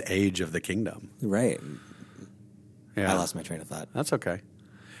in this age of the kingdom. Right. Yeah. I lost my train of thought. That's okay.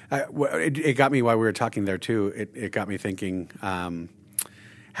 It got me while we were talking there too. It got me thinking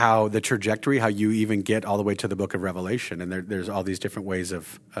how the trajectory, how you even get all the way to the book of Revelation, and there's all these different ways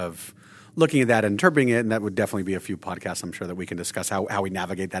of looking at that and interpreting it, and that would definitely be a few podcasts, I'm sure, that we can discuss how we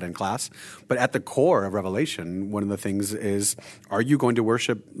navigate that in class. But at the core of Revelation, one of the things is, are you going to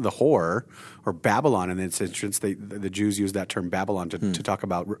worship the whore or Babylon? In this instance, the Jews use that term Babylon to talk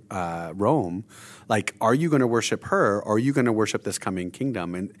about Rome. Like, are you going to worship her, or are you going to worship this coming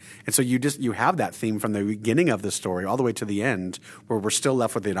kingdom? And so you have that theme from the beginning of the story all the way to the end, where we're still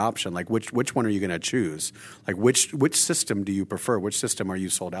left with an option. Like, which one are you going to choose? Like, which system do you prefer? Which system are you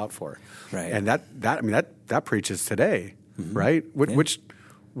sold out for? Right. And that preaches today, right? Which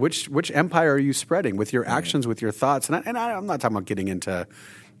empire are you spreading with your actions, with your thoughts? And I'm not talking about getting into,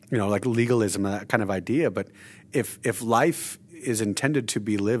 like legalism and that kind of idea, but if life is intended to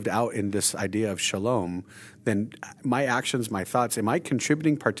be lived out in this idea of shalom, then my actions, my thoughts, am I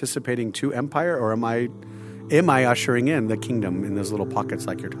contributing, participating to empire, or am I ushering in the kingdom in those little pockets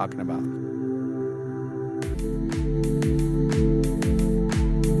like you're talking about?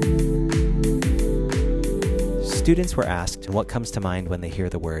 Students were asked what comes to mind when they hear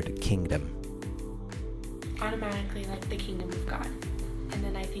the word kingdom. Automatically, like the kingdom of God. And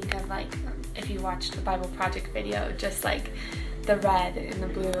then I think of like, if you watched the Bible Project video, just like the red and the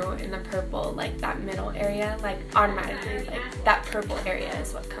blue and the purple, like that middle area, like automatically, like that purple area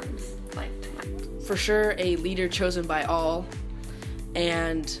is what comes like to mind. For sure, a leader chosen by all,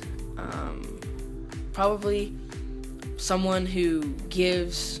 and probably someone who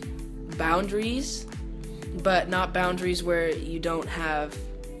gives boundaries, but not boundaries where you don't have,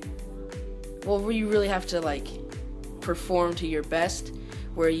 where you really have to like perform to your best,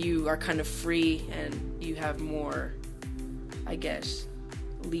 where you are kind of free and you have more, I guess,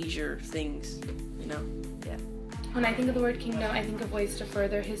 leisure things, Yeah. When I think of the word kingdom, I think of ways to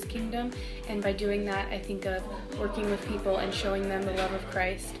further his kingdom, and by doing that, I think of working with people and showing them the love of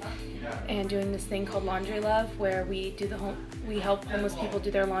Christ, and doing this thing called Laundry Love, where we help homeless people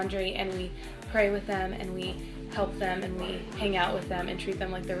do their laundry, and we pray with them, and we help them, and we hang out with them and treat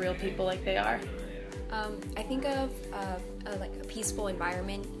them like they're real people, like they are. I think of like a peaceful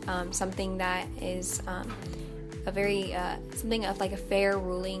environment, something that is a very something of like a fair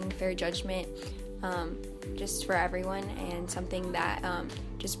ruling, fair judgment, just for everyone, and something that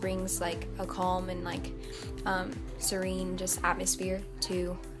just brings like a calm and like serene just atmosphere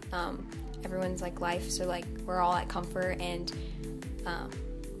to everyone's like life. So like we're all at comfort, and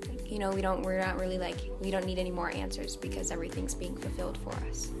we don't need any more answers because everything's being fulfilled for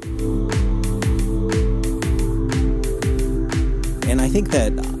us. And I think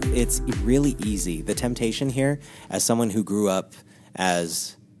that it's really easy. The temptation here, as someone who grew up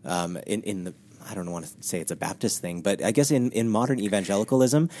as in the, I don't want to say it's a Baptist thing, but I guess in modern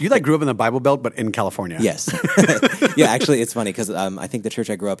evangelicalism. You like grew up in the Bible Belt, but in California. Yes. Yeah, actually, it's funny because I think the church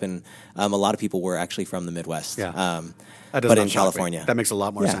I grew up in, a lot of people were actually from the Midwest. Yeah. But in California. That makes a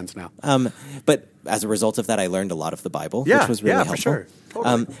lot more sense now. But as a result of that, I learned a lot of the Bible, Yeah, which was really yeah, helpful. for sure.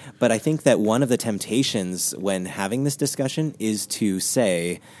 Totally. But I think that one of the temptations when having this discussion is to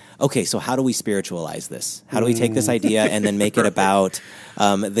say, okay, so how do we spiritualize this? How do we take this idea and then make it about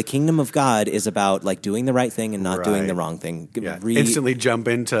the kingdom of God is about like doing the right thing and not doing the wrong thing. Yeah. Instantly jump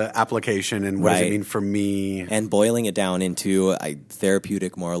into application and what does it mean for me? And boiling it down into a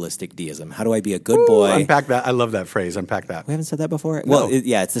therapeutic moralistic deism. How do I be a good boy? Unpack that. I love that phrase. Unpack that. We haven't said that before? No. Well,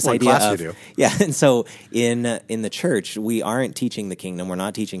 it's this in idea class of... we do. Yeah, and so in the church, we aren't teaching the kingdom. We're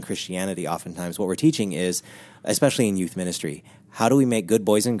not teaching Christianity oftentimes. What we're teaching is, especially in youth ministry, how do we make good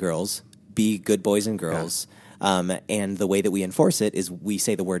boys and girls be good boys and girls? Yeah. And the way that we enforce it is we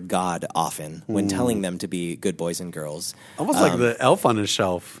say the word God often when telling them to be good boys and girls. Almost like the elf on his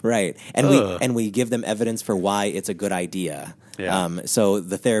shelf. Right. And we give them evidence for why it's a good idea. Yeah. So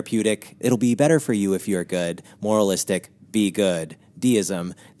the therapeutic, it'll be better for you if you're good. Moralistic, be good.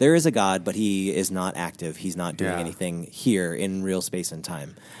 deism. There is a God, but he is not active. He's not doing Yeah. anything here in real space and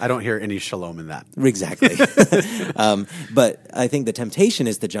time. I don't hear any shalom in that. Exactly. But I think the temptation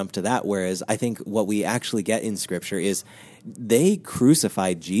is to jump to that, whereas I think what we actually get in Scripture is they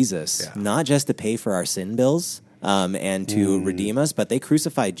crucified Jesus, Yeah. not just to pay for our sin bills and to redeem us, but they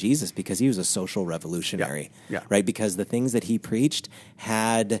crucified Jesus because he was a social revolutionary, Yeah. Yeah. right? Because the things that he preached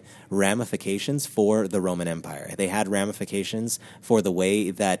had ramifications for the Roman Empire. They had ramifications for the way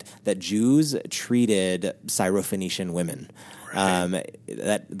that Jews treated Syrophoenician women.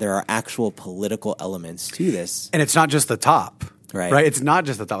 That there are actual political elements to this. And it's not just the top. Right. It's not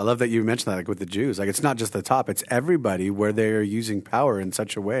just the top. I love that you mentioned that, like with the Jews. Like, it's not just the top. It's everybody where they're using power in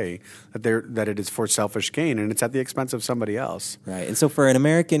such a way that it is for selfish gain, and it's at the expense of somebody else. Right. And so for an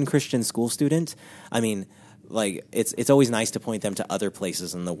American Christian school student, I mean, like it's always nice to point them to other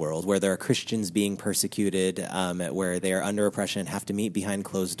places in the world where there are Christians being persecuted, where they are under oppression, have to meet behind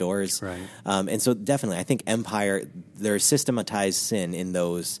closed doors. Right. And so definitely, I think empire, there's systematized sin in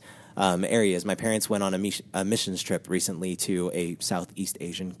those areas. My parents went on a missions trip recently to a Southeast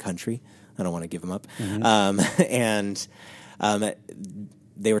Asian country. I don't want to give them up. And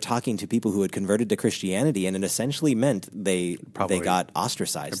they were talking to people who had converted to Christianity, and it essentially meant they got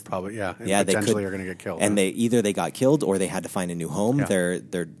ostracized. Probably, yeah. And Yeah, potentially are going to get killed. and they got killed or they had to find a new home. Yeah.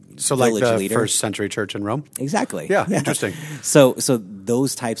 Their so like village the leader. first century church in Rome? Exactly. Yeah, interesting. So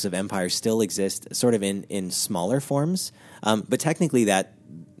those types of empires still exist, sort of in smaller forms, but technically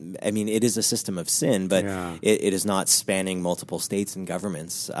it is a system of sin, but Yeah. it is not spanning multiple states and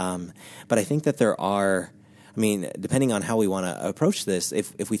governments. But I think that there are. I mean, depending on how we want to approach this,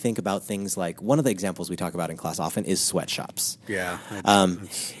 if we think about things like one of the examples we talk about in class often is sweatshops. Yeah.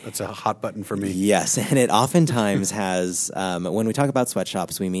 That's a hot button for me. Yes, and it oftentimes has, when we talk about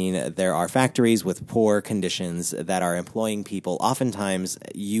sweatshops, we mean there are factories with poor conditions that are employing people, oftentimes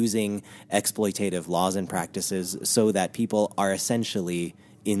using exploitative laws and practices so that people are essentially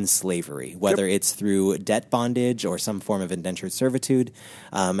in slavery, whether it's through debt bondage or some form of indentured servitude.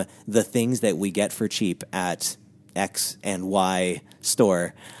 The things that we get for cheap at X and Y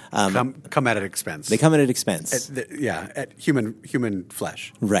store Come at an expense. they come at an expense. At human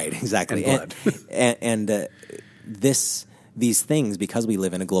flesh. Right, exactly. And And these things, because we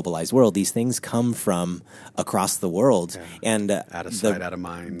live in a globalized world, these things come from across the world. Yeah. And Out of sight, out of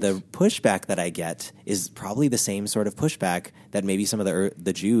mind. The pushback that I get is probably the same sort of pushback that maybe some of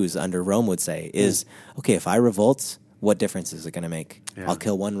the Jews under Rome would say is, okay, if I revolt, what difference is it going to make? Yeah. I'll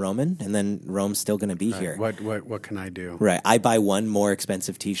kill one Roman, and then Rome's still going to be here. What can I do? Right. I buy one more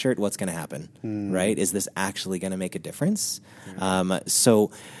expensive T-shirt. What's going to happen? Right. Is this actually going to make a difference?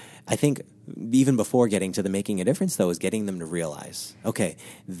 So I think even before getting to the making a difference, though, is getting them to realize, okay,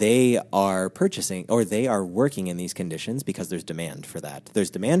 they are purchasing or they are working in these conditions because there's demand for that. There's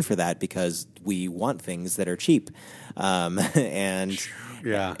demand for that because we want things that are cheap. And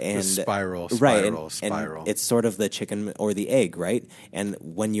The spiral. Right, and it's sort of the chicken or the egg, right? And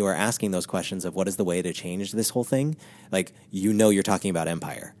when you are asking those questions of what is the way to change this whole thing, like, you're talking about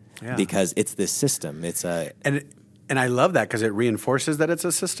empire because it's this system. It's a And I love that because it reinforces that it's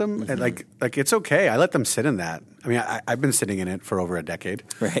a system. And like it's okay. I let them sit in that. I mean, I've been sitting in it for over a decade.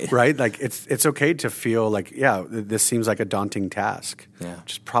 Right. Right. Like it's okay to feel like, this seems like a daunting task. Yeah.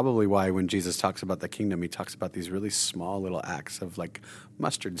 Which is probably why when Jesus talks about the kingdom, he talks about these really small little acts of like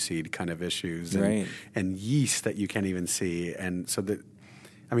mustard seed kind of issues and yeast that you can't even see. And so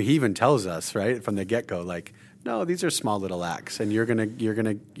he even tells us right from the get-go, like, no, these are small little acts, and you're gonna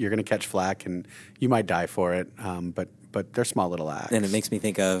catch flack, and you might die for it. But they're small little acts. And it makes me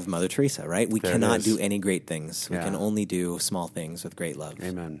think of Mother Teresa, right? We cannot do any great things. We can only do small things with great love.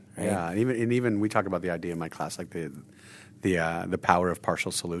 Amen. Right? Yeah, and even we talk about the idea in my class, like the power of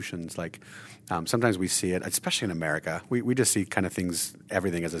partial solutions. Like sometimes we see it, especially in America. We just see kind of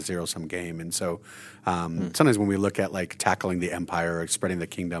everything as a zero-sum game, and so sometimes when we look at like tackling the empire or spreading the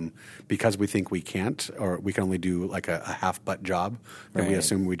kingdom, because we think we can't or we can only do like a half-butt job, then we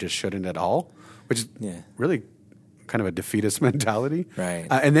assume we just shouldn't at all, which is really kind of a defeatist mentality. Right.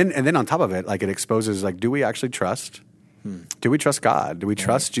 And then on top of it, like it exposes like, do we actually trust? Do we trust God? Do we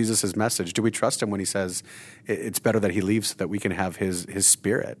trust Jesus' message? Do we trust him when he says it's better that he leaves so that we can have his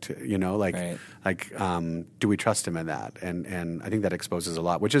spirit? You know, do we trust him in that? And I think that exposes a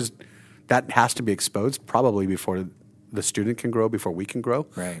lot, that has to be exposed probably before the student can grow, before we can grow,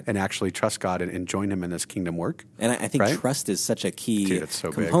 and actually trust God and join him in this kingdom work. And I think trust is such a key it's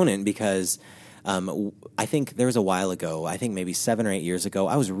so component because I think there was a while ago, I think maybe 7 or 8 years ago,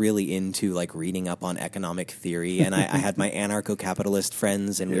 I was really into like reading up on economic theory, and I had my anarcho-capitalist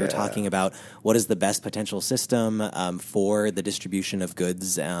friends, and we were talking about what is the best potential system for the distribution of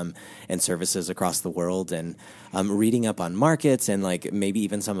goods and services across the world, and reading up on markets and like maybe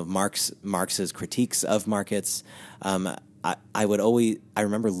even some of Marx's critiques of markets. I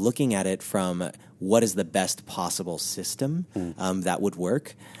remember looking at it from what is the best possible system that would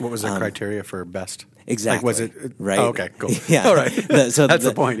work. What was the criteria for best? Exactly. Like, was it right? Oh, okay, cool. Yeah. All right. So that's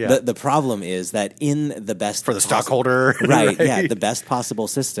the point. Yeah. The problem is that in the best for the stockholder, right? Yeah. The best possible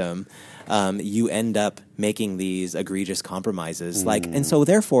system, you end up making these egregious compromises. And so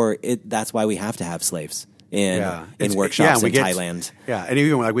therefore, that's why we have to have slaves in workshops in Thailand. Yeah, and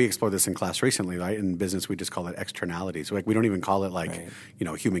even like we explored this in class recently, right? In business, we just call it externalities. Like we don't even call it like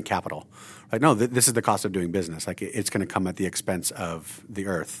human capital. Like no, this is the cost of doing business. Like it's going to come at the expense of the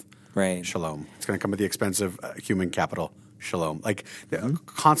earth. Right. Shalom. It's going to come at the expense of human capital. Shalom. Like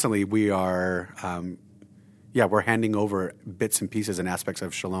constantly, we are, we're handing over bits and pieces and aspects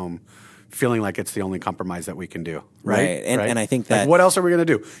of shalom, feeling like it's the only compromise that we can do, right? And I think that like, what else are we going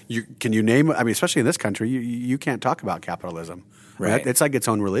to do? Can you name? I mean, especially in this country, you can't talk about capitalism. Right? It's like its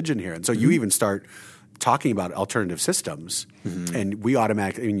own religion here, and so you even start talking about alternative systems, and we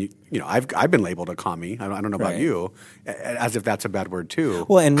automatically. I mean, I've been labeled a commie. I don't know about you, as if that's a bad word too.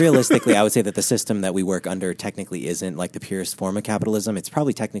 Well, and realistically, I would say that the system that we work under technically isn't like the purest form of capitalism. It's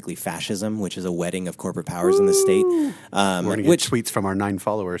probably technically fascism, which is a wedding of corporate powers in the state. We're going to get tweets from our 9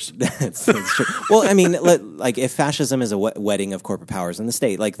 followers. That's true. Well, I mean, like if fascism is a wedding of corporate powers in the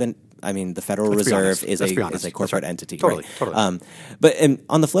state, like then I mean, the Federal Reserve is a corporate entity. Totally. But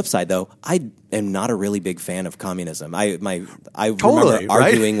on the flip side, though, I am not a really big fan of communism. I Totally, remember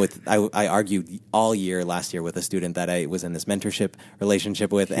arguing with. I argued all year last year with a student that I was in this mentorship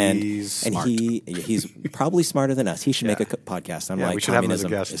relationship with, he's smart. He's probably smarter than us. He should make a podcast on why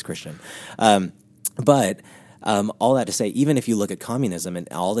communism is Christian. But all that to say, even if you look at communism and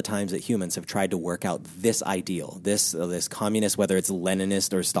all the times that humans have tried to work out this ideal, this communist, whether it's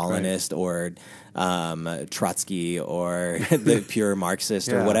Leninist or Stalinist or Trotsky or the pure Marxist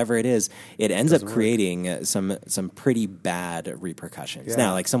or whatever it is, it ends up creating some pretty bad repercussions. Yeah.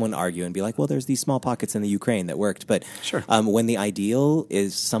 Now, like someone argue and be like, well, there's these small pockets in the Ukraine that worked, but when the ideal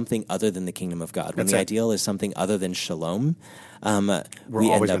is something other than the kingdom of God, when the ideal is something other than shalom, we're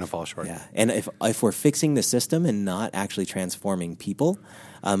always going to fall short. Yeah, and if we're fixing the system and not actually transforming people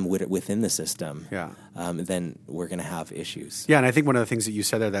within the system, then we're going to have issues. Yeah, and I think one of the things that you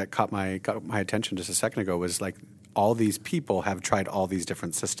said there that caught my attention just a second ago was like all these people have tried all these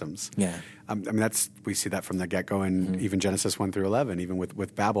different systems. Yeah, I mean we see that from the get go, and even Genesis 1 through 11, even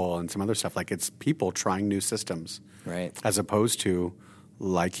with Babel and some other stuff. Like it's people trying new systems, right? As opposed to,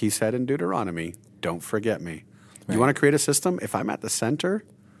 like he said in Deuteronomy, "Don't forget me." You want to create a system? If I'm at the center,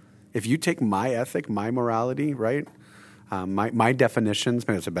 if you take my ethic, my morality, right, my definitions,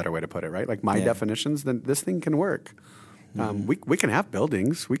 maybe that's a better way to put it, right? Like my definitions, then this thing can work. We can have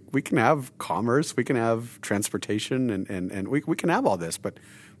buildings, we can have commerce, we can have transportation, and we can have all this. But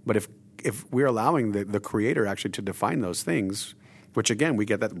if we're allowing the Creator actually to define those things, which again we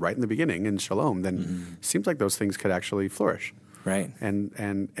get that right in the beginning in Shalom, then it seems like those things could actually flourish. Right.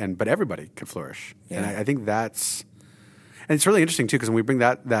 But everybody could flourish. Yeah. And I think that's, and it's really interesting too, because when we bring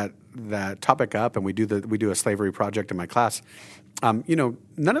that topic up and we do a slavery project in my class, none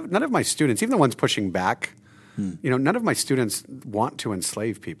of my students, even the ones pushing back, none of my students want to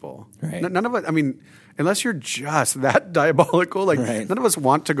enslave people. Right. None of it, I mean, unless you're just that diabolical, like none of us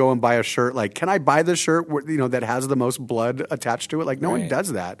want to go and buy a shirt. Like, can I buy the shirt that has the most blood attached to it? Like, no one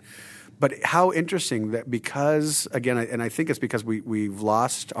does that. But how interesting that because, again, and I think it's because we've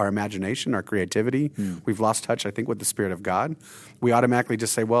lost our imagination, our creativity. We've lost touch, I think, with the Spirit of God. We automatically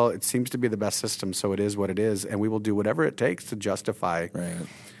just say, well, it seems to be the best system, so it is what it is, and we will do whatever it takes to justify. Right.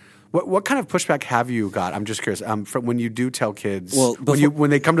 What kind of pushback have you got? I'm just curious. From when you do tell kids,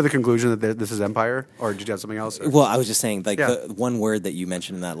 when they come to the conclusion that this is empire, or did you have something else? Or? Well, I was just saying, the one word that you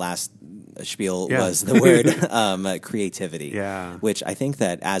mentioned in that last spiel was the word creativity, which I think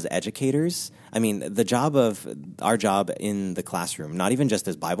that as educators, I mean, our job in the classroom, not even just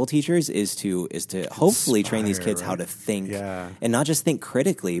as Bible teachers, is to hopefully train these kids how to think and not just think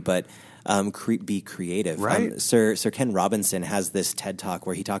critically, but be creative. Right. Sir Ken Robinson has this TED Talk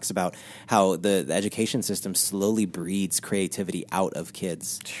where he talks about how the education system slowly breeds creativity out of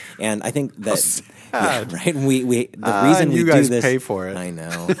kids, and I think that right. The reason you we guys do this, pay for it. I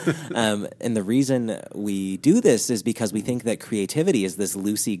know, and the reason we do this is because we think that creativity is this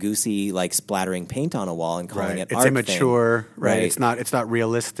loosey goosey, like splattering paint on a wall and calling it It's art immature, thing. right? It's not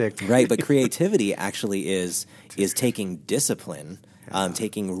realistic. Right, but creativity actually is taking discipline,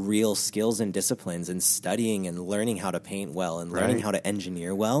 taking real skills and disciplines and studying and learning how to paint well and learning how to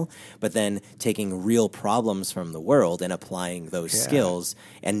engineer well, but then taking real problems from the world and applying those skills,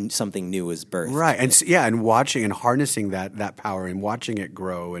 and something new is birthed. Right, and watching and harnessing that power and watching it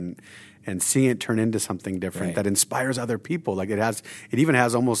grow and seeing it turn into something different that inspires other people. Like it even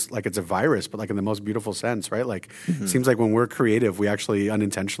has almost like it's a virus, but like in the most beautiful sense, right? Like it seems like when we're creative, we actually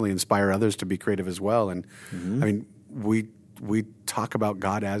unintentionally inspire others to be creative as well. And I mean, we talk about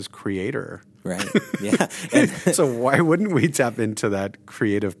God as creator. Right. Yeah. And so why wouldn't we tap into that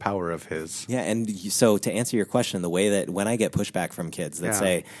creative power of his? Yeah. And so to answer your question, the way that when I get pushback from kids that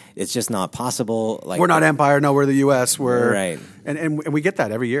say it's just not possible, like we're not Empire, no, we're the U.S. We're right, and we get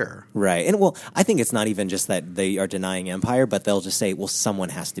that every year, right? And well, I think it's not even just that they are denying Empire, but they'll just say, well, someone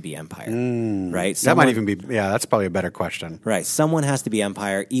has to be Empire, right? That might even be that's probably a better question, right? Someone has to be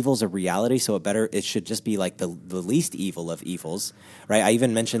Empire. Evil's a reality, so it should just be like the least evil of evils, right? I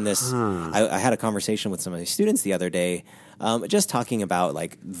even mentioned this. I had a conversation with some of my students the other day, just talking about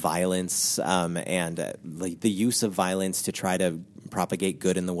like violence and like the use of violence to try to propagate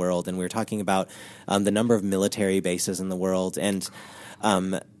good in the world. And we were talking about the number of military bases in the world. And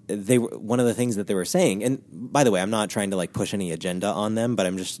one of the things that they were saying, and by the way, I'm not trying to like push any agenda on them, but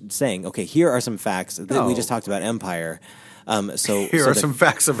I'm just saying, okay, here are some facts. We just talked about Empire. Here are some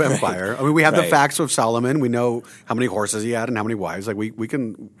facts of Empire. I mean, we have the facts of Solomon. We know how many horses he had and how many wives. Like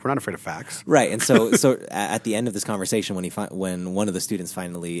we're not afraid of facts, right? And so at the end of this conversation, when one of the students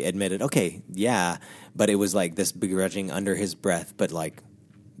finally admitted, okay, yeah, but it was like this begrudging under his breath, but like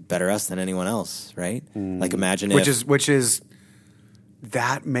better us than anyone else, right? Like imagine which is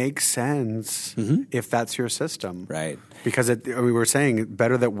that makes sense if that's your system, right? Because we were saying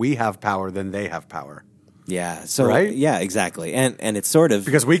better that we have power than they have power. Yeah. So right? Yeah, exactly. And it's sort of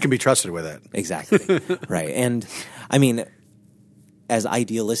because we can be trusted with it. Exactly. Right. And I mean, as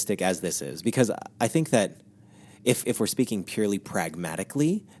idealistic as this is, because I think that if we're speaking purely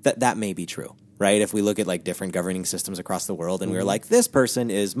pragmatically, that may be true. Right? If we look at like different governing systems across the world and we're like, this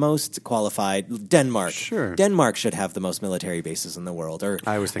person is most qualified, Denmark. Sure. Denmark should have the most military bases in the world. Or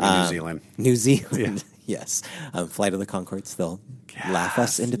I was thinking New Zealand. New Zealand. Yes. Flight of the Conchords, they'll laugh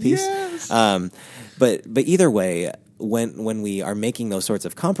us into peace. Yes. But either way, when we are making those sorts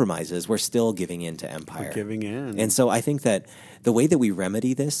of compromises, we're still giving in to Empire. We're giving in. And so I think that the way that we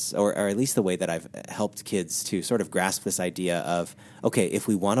remedy this, or at least the way that I've helped kids to sort of grasp this idea of, okay, if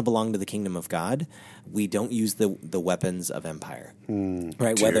we want to belong to the kingdom of God, we don't use the weapons of Empire.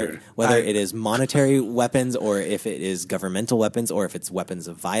 Right? Dude, Whether it is monetary weapons, or if it is governmental weapons, or if it's weapons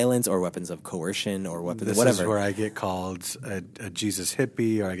of violence, or weapons of coercion, or weapons of whatever. This is where I get called a Jesus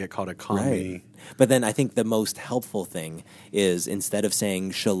hippie, or I get called a commie. Right. But then I think the most helpful thing is, instead of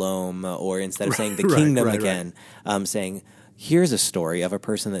saying shalom, or instead of saying the kingdom again, saying, here's a story of a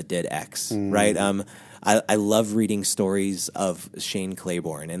person that did X, right? I love reading stories of Shane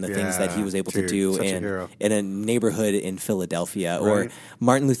Claiborne and the things that he was able to do in a neighborhood in Philadelphia, or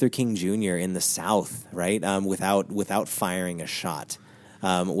Martin Luther King Jr. in the South, right? Without firing a shot,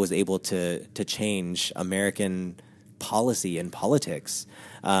 was able to change American policy and politics.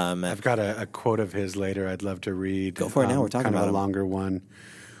 I've got a quote of his later I'd love to read. Go for it now. We're talking about a longer one.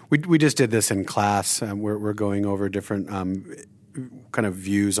 We just did this in class. We're going over different kind of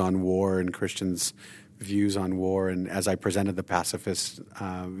views on war and Christians' views on war. And as I presented the pacifist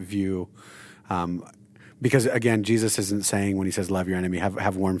view, because again, Jesus isn't saying when he says love your enemy,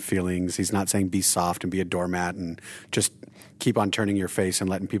 have warm feelings. He's not saying be soft and be a doormat and just keep on turning your face and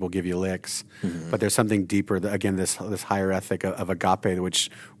letting people give you licks. But there's something deeper. Again, this higher ethic of agape, which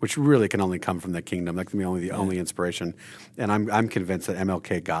really can only come from the kingdom. That can be the only inspiration. And I'm convinced that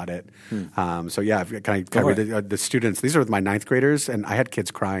MLK got it. So yeah, can I cover the students? These are my ninth graders, and I had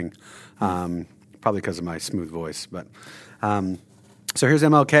kids crying, probably because of my smooth voice. But so here's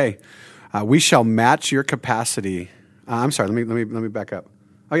MLK. We shall match your capacity. I'm sorry. Let me back up.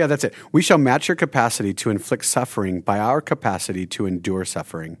 Oh yeah, that's it. We shall match your capacity to inflict suffering by our capacity to endure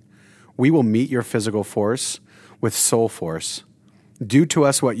suffering. We will meet your physical force with soul force. Do to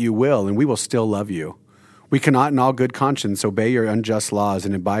us what you will, and we will still love you. We cannot in all good conscience obey your unjust laws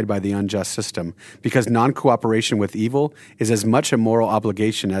and abide by the unjust system, because non-cooperation with evil is as much a moral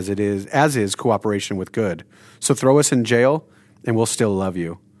obligation as is cooperation with good. So throw us in jail, and we'll still love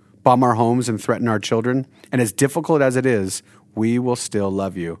you. Bomb our homes and threaten our children, and as difficult as it is, we will still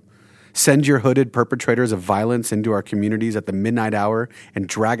love you. Send your hooded perpetrators of violence into our communities at the midnight hour and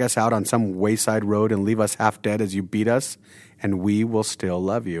drag us out on some wayside road and leave us half dead as you beat us, and we will still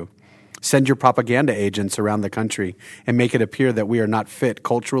love you. Send your propaganda agents around the country and make it appear that we are not fit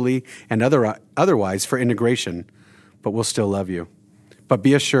culturally and otherwise for integration, but we'll still love you. But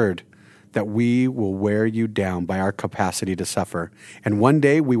be assured that we will wear you down by our capacity to suffer. And one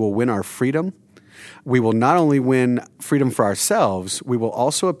day we will win our freedom. We will not only win freedom for ourselves, we will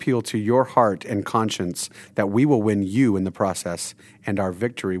also appeal to your heart and conscience that we will win you in the process, and our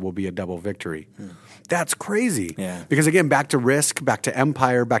victory will be a double victory. That's crazy. Yeah. Because again, back to Risk, back to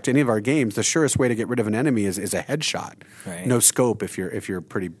Empire, back to any of our games, the surest way to get rid of an enemy is a headshot. Right. No scope if you're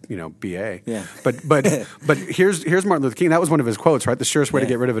pretty, BA. Yeah. But here's Martin Luther King. That was one of his quotes, right? The surest way to Yeah.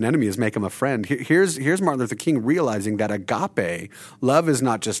 get rid of an enemy is make him a friend. Here's Martin Luther King realizing that agape, love is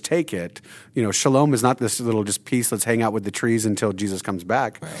not just take it. Shalom is not this little just peace, let's hang out with the trees until Jesus comes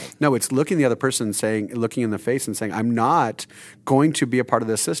back. Right. No, it's looking the other person looking in the face and saying, I'm not going to be a part of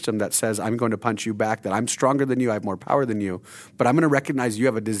the system that says I'm going to punch you back, that I'm stronger than you, I have more power than you, but I'm going to recognize you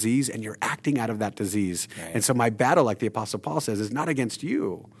have a disease and you're acting out of that disease. Right. And so my battle, like the Apostle Paul says, is not against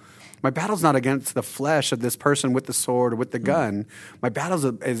you. My battle's not against the flesh of this person with the sword or with the gun. My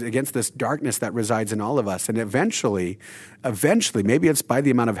battle is against this darkness that resides in all of us. And eventually, maybe it's by the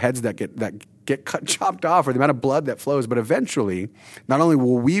amount of heads that get chopped off or the amount of blood that flows, but eventually, not only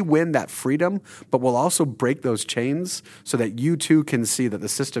will we win that freedom, but we'll also break those chains so that you too can see that the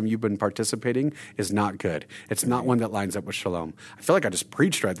system you've been participating is not good. It's not one that lines up with shalom. I feel like I just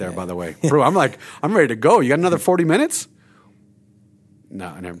preached right there, by the way. Bro, I'm ready to go. You got another 40 minutes?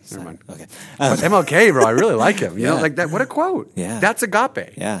 No, never mind. Okay. But MLK, bro, I really like him. You know, Yeah. like that. What a quote. Yeah. That's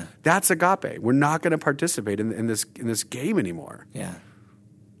agape. Yeah. That's agape. We're not going to participate in this game anymore. Yeah.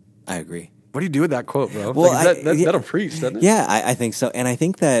 I agree. What do you do with that quote, bro? Well, that'll preach, doesn't it? Yeah, I think so. And I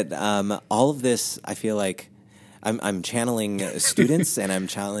think that all of this, I feel like I'm channeling students and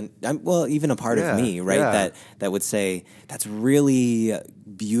even a part of me, right? Yeah. That would say that's really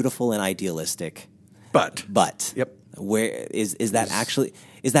beautiful and idealistic. But. Yep. Where is that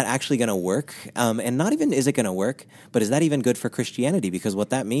actually going to work? And not even is it going to work, but is that even good for Christianity? Because what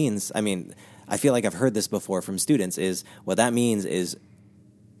that means, I feel like I've heard this before from students, is what that means is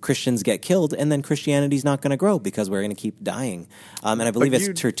Christians get killed, and then Christianity's not going to grow because we're going to keep dying. And I believe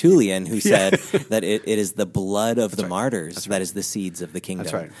it's Tertullian who said that it is the blood of the martyrs that is the seeds of the kingdom.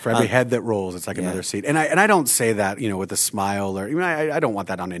 That's right. For every head that rolls, it's like another seed. And I don't say that with a smile or I don't want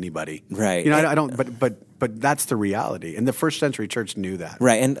that on anybody. Right. I don't. But that's the reality. And the first century church knew that.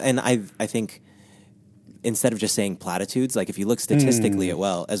 Right. And I think instead of just saying platitudes, like if you look statistically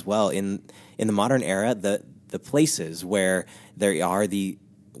as well in the modern era, the places where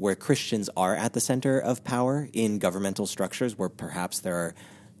where Christians are at the center of power in governmental structures, where perhaps there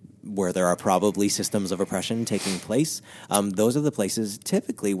are probably systems of oppression taking place, those are the places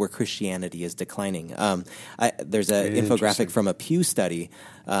typically where Christianity is declining. There's an infographic from a Pew study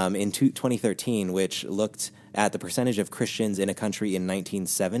in 2013 which looked at the percentage of Christians in a country in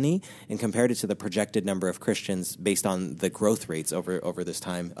 1970 and compared it to the projected number of Christians based on the growth rates over this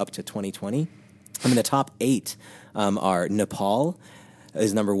time up to 2020. The top 8 are Nepal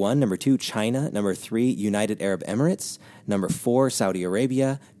is number 1, number 2, China, number 3, United Arab Emirates, number 4, Saudi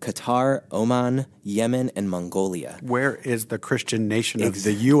Arabia, Qatar, Oman, Yemen, and Mongolia. Where is the Christian nation of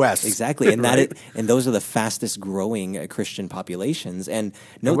the U.S.? Exactly, and right? and those are the fastest growing Christian populations. And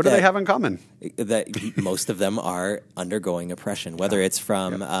what do they have in common? That most of them are undergoing oppression, whether it's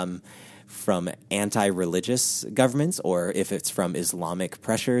from anti-religious governments, or if it's from Islamic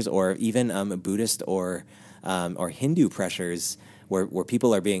pressures, or even Buddhist or Hindu pressures. Where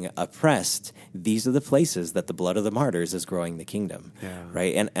people are being oppressed, these are the places that the blood of the martyrs is growing the kingdom,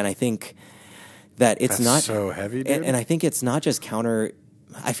 right? And I think that it's not so heavy, dude. And I think it's not just counter.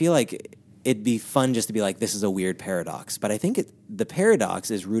 I feel like it'd be fun just to be like, this is a weird paradox, but I think the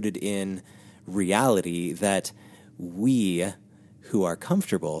paradox is rooted in reality that we, who are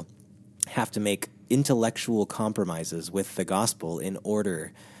comfortable, have to make intellectual compromises with the gospel in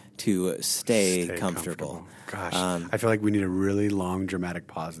order to stay comfortable. Gosh, I feel like we need a really long dramatic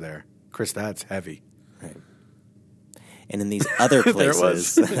pause there. Chris, that's heavy. Right. And in these other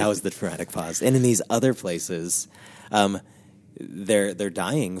places, that was the dramatic pause. And in these other places, they're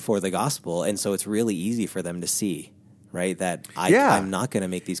dying for the gospel, and so it's really easy for them to see, right, that I'm not going to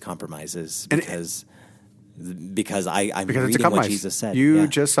make these compromises because I'm reading what Jesus said. You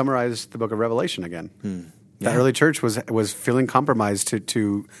just summarized the book of Revelation again. The early church was feeling compromised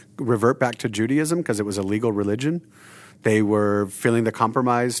to revert back to Judaism because it was a legal religion. They were feeling the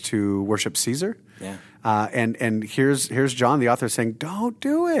compromise to worship Caesar. Yeah. And here's John, the author, saying, don't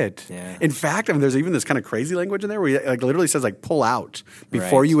do it. Yeah. In fact, I mean, there's even this kind of crazy language in there where he like literally says like pull out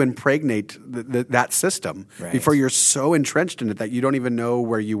before Right. you impregnate that system, Right. before you're so entrenched in it that you don't even know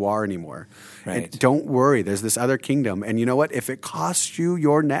where you are anymore. Right. And don't worry, there's this other kingdom. And you know what? If it costs you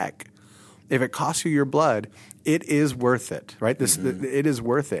your neck, if it costs you your blood, it is worth it, right? It is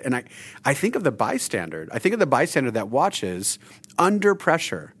worth it. And I think of the bystander. I think of the bystander that watches under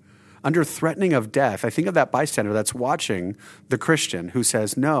pressure, under threatening of death. I think of that bystander that's watching the Christian who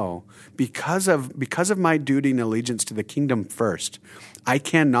says, no, because of my duty and allegiance to the kingdom first, I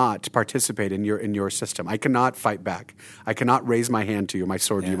cannot participate in your system. I cannot fight back. I cannot raise my hand to you, my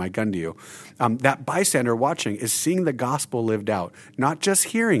sword to you, my gun to you. That bystander watching is seeing the gospel lived out, not just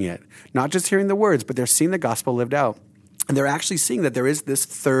hearing it, not just hearing the words, but they're seeing the gospel lived out. And they're actually seeing that there is this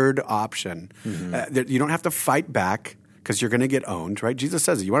third option. That you don't have to fight back because you're going to get owned, right? Jesus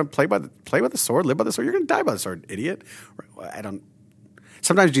says, you want to play by the sword, live by the sword, you're going to die by the sword, idiot.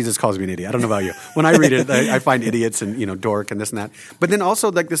 Sometimes Jesus calls me an idiot. I don't know about you. When I read it, I find idiots and, dork and this and that. But then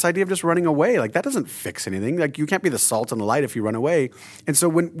also like this idea of just running away, like that doesn't fix anything. Like you can't be the salt and the light if you run away. And so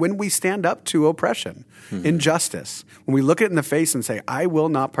when we stand up to oppression, injustice, when we look it in the face and say, I will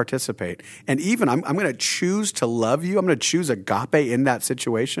not participate, and even I'm going to choose to love you, I'm going to choose agape in that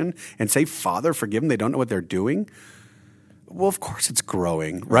situation and say, Father, forgive them, they don't know what they're doing. Well, of course it's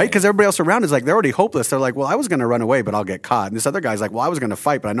growing, right? Because everybody else around is like, they're already hopeless. They're like, well, I was going to run away, but I'll get caught. And this other guy's like, well, I was going to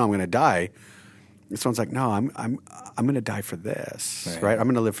fight, but I know I'm going to die. And someone's like, no, I'm going to die for this, right? I'm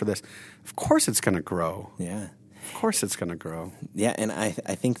going to live for this. Of course it's going to grow. Yeah. Of course it's going to grow. Yeah, and I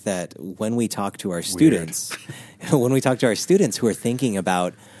think that when we talk to our students, who are thinking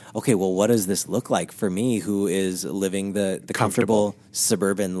about, okay, well, what does this look like for me who is living the comfortable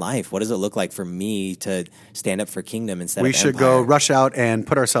suburban life? What does it look like for me to stand up for kingdom instead of We should go rush out and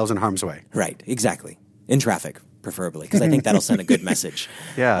put ourselves in harm's way. Right, exactly. In traffic, preferably, because I think that'll send a good message.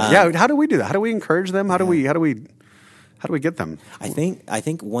 Yeah. How do we do that? How do we encourage them? How do we get them? I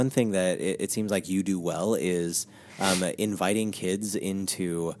think one thing that it seems like you do well is inviting kids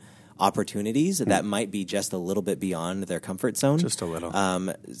into opportunities that might be just a little bit beyond their comfort zone. Just a little.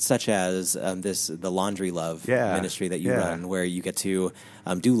 Such as the Laundry Love ministry that you run, where you get to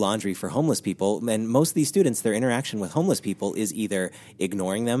do laundry for homeless people. And most of these students, their interaction with homeless people is either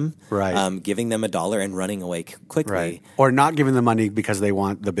ignoring them, giving them $1 and running away quickly. Right. Or not giving them money because they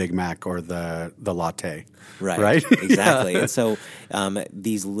want the Big Mac or the latte. Right? Exactly. And so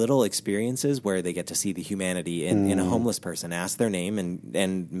these little experiences where they get to see the humanity in a homeless person, ask their name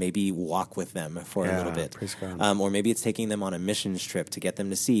and maybe walk with them for a little bit. Praise God. Or maybe it's taking them on a missions trip to get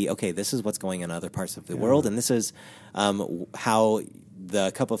them to see, okay, this is what's going on in other parts of the world, and this is how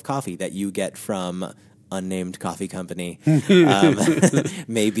the cup of coffee that you get from unnamed coffee company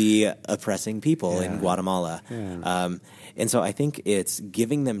may be oppressing people in Guatemala. And so I think it's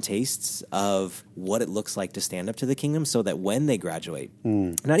giving them tastes of what it looks like to stand up to the kingdom so that when they graduate,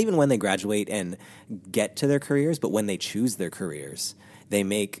 not even when they graduate and get to their careers, but when they choose their careers, they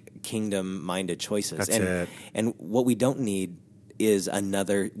make kingdom-minded choices. That's it. And what we don't need is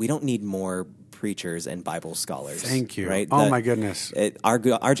we don't need more preachers and Bible scholars. Thank you. Right? Oh, my goodness.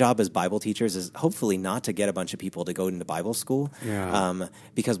 Our job as Bible teachers is hopefully not to get a bunch of people to go into Bible school.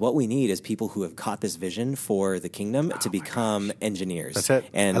 Because what we need is people who have caught this vision for the kingdom to become engineers. That's it.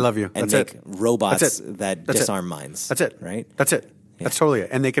 And, I love you. And That's make it. robots That's disarm minds. That's it. Right? That's it. That's totally it.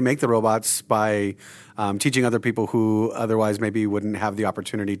 And they can make the robots by teaching other people who otherwise maybe wouldn't have the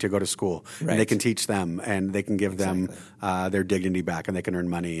opportunity to go to school. Right. And they can teach them and they can give them their dignity back and they can earn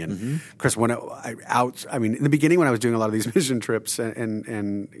money. And Chris, in the beginning when I was doing a lot of these mission trips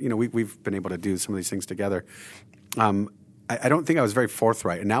and we've been able to do some of these things together. I don't think I was very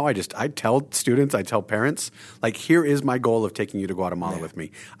forthright. And now I tell students, I tell parents, like, here is my goal of taking you to Guatemala with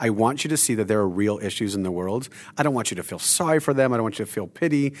me. I want you to see that there are real issues in the world. I don't want you to feel sorry for them. I don't want you to feel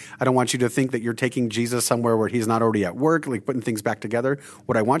pity. I don't want you to think that you're taking Jesus somewhere where he's not already at work, like putting things back together.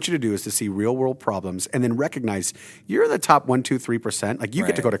 What I want you to do is to see real world problems and then recognize you're the top 1%, 2%, 3%. Like you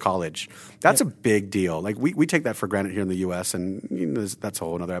get to go to college. That's a big deal. Like we take that for granted here in the U.S. and that's a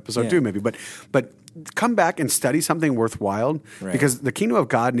whole other episode too maybe. But come back and study something worthwhile because the kingdom of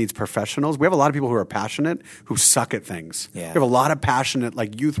God needs professionals. We have a lot of people who are passionate who suck at things. We have a lot of passionate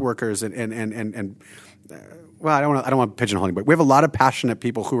like youth workers and well, I don't want to pigeonhole anybody. We have a lot of passionate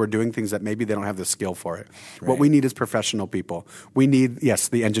people who are doing things that maybe they don't have the skill for it. What we need is professional people. We need,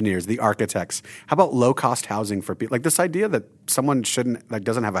 the engineers, the architects. How about low-cost housing for people? Like this idea that someone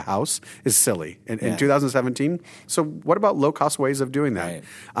doesn't have a house is silly in 2017. So what about low-cost ways of doing that?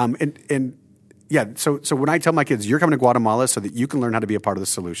 And Yeah, so when I tell my kids, you're coming to Guatemala so that you can learn how to be a part of the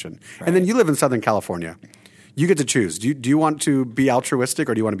solution. Right. And then you live in Southern California. You get to choose. Do you want to be altruistic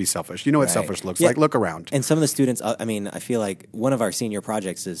or do you want to be selfish? You know what selfish looks like. Look around. And some of the students, I mean, I feel like one of our senior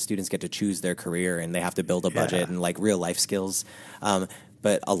projects is students get to choose their career and they have to build a budget and like real life skills.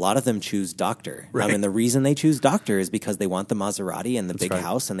 But a lot of them choose doctor. Right. And the reason they choose doctor is because they want the Maserati and the big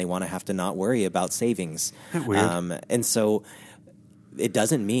house and they want to have to not worry about savings. Isn't that weird? And so it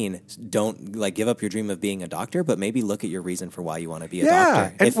doesn't mean don't like give up your dream of being a doctor, but maybe look at your reason for why you want to be a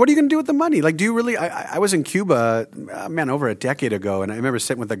doctor. And what are you going to do with the money? Like, do you really? I was in Cuba, over a decade ago, and I remember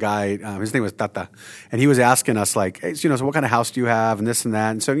sitting with a guy. His name was Tata, and he was asking us like, hey, so what kind of house do you have, and this and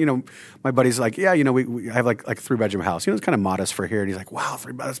that. And so my buddy's like, yeah, we have like 3-bedroom house. It's kind of modest for here. And he's like, wow,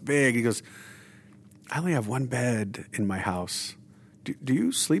 3 bedrooms, that's big. He goes, I only have 1 bed in my house. Do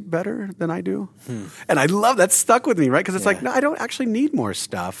you sleep better than I do? And I love that. Stuck with me, right? Because it's like, no, I don't actually need more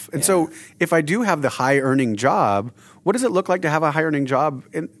stuff. And so if I do have the high-earning job, what does it look like to have a high-earning job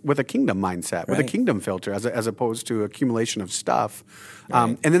with a kingdom mindset, with a kingdom filter, as opposed to accumulation of stuff?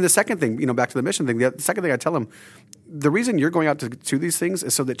 Right. And then the second thing, back to the mission thing, the second thing I tell them, the reason you're going out to these things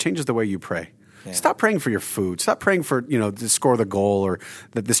is so that it changes the way you pray. Yeah. Stop praying for your food. Stop praying for, to score the goal or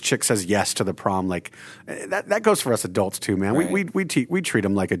that this chick says yes to the prom. Like that goes for us adults too, man. Right. We treat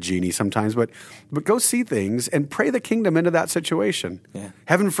them like a genie sometimes, but go see things and pray the kingdom into that situation. Yeah.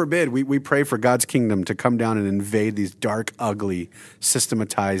 Heaven forbid we pray for God's kingdom to come down and invade these dark, ugly,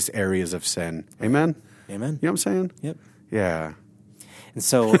 systematized areas of sin. Amen? Amen. You know what I'm saying? Yep. Yeah. And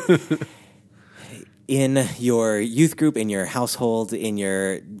so in your youth group, in your household, in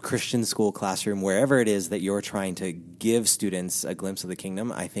your Christian school classroom, wherever it is that you're trying to give students a glimpse of the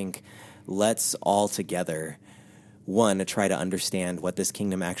kingdom, I think let's all together, one, try to understand what this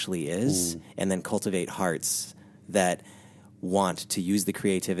kingdom actually is, and then cultivate hearts that want to use the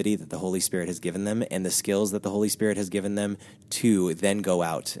creativity that the Holy Spirit has given them and the skills that the Holy Spirit has given them to then go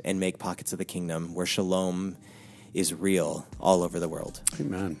out and make pockets of the kingdom where shalom is real all over the world.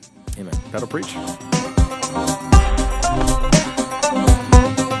 Amen. Amen. That'll preach.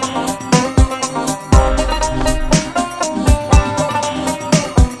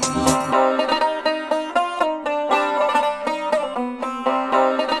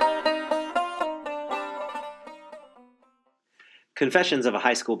 Confessions of a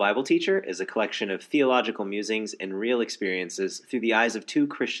High School Bible Teacher is a collection of theological musings and real experiences through the eyes of 2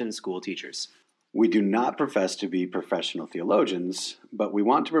 Christian school teachers. We do not profess to be professional theologians, but we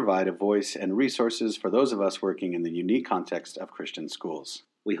want to provide a voice and resources for those of us working in the unique context of Christian schools.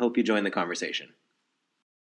 We hope you join the conversation.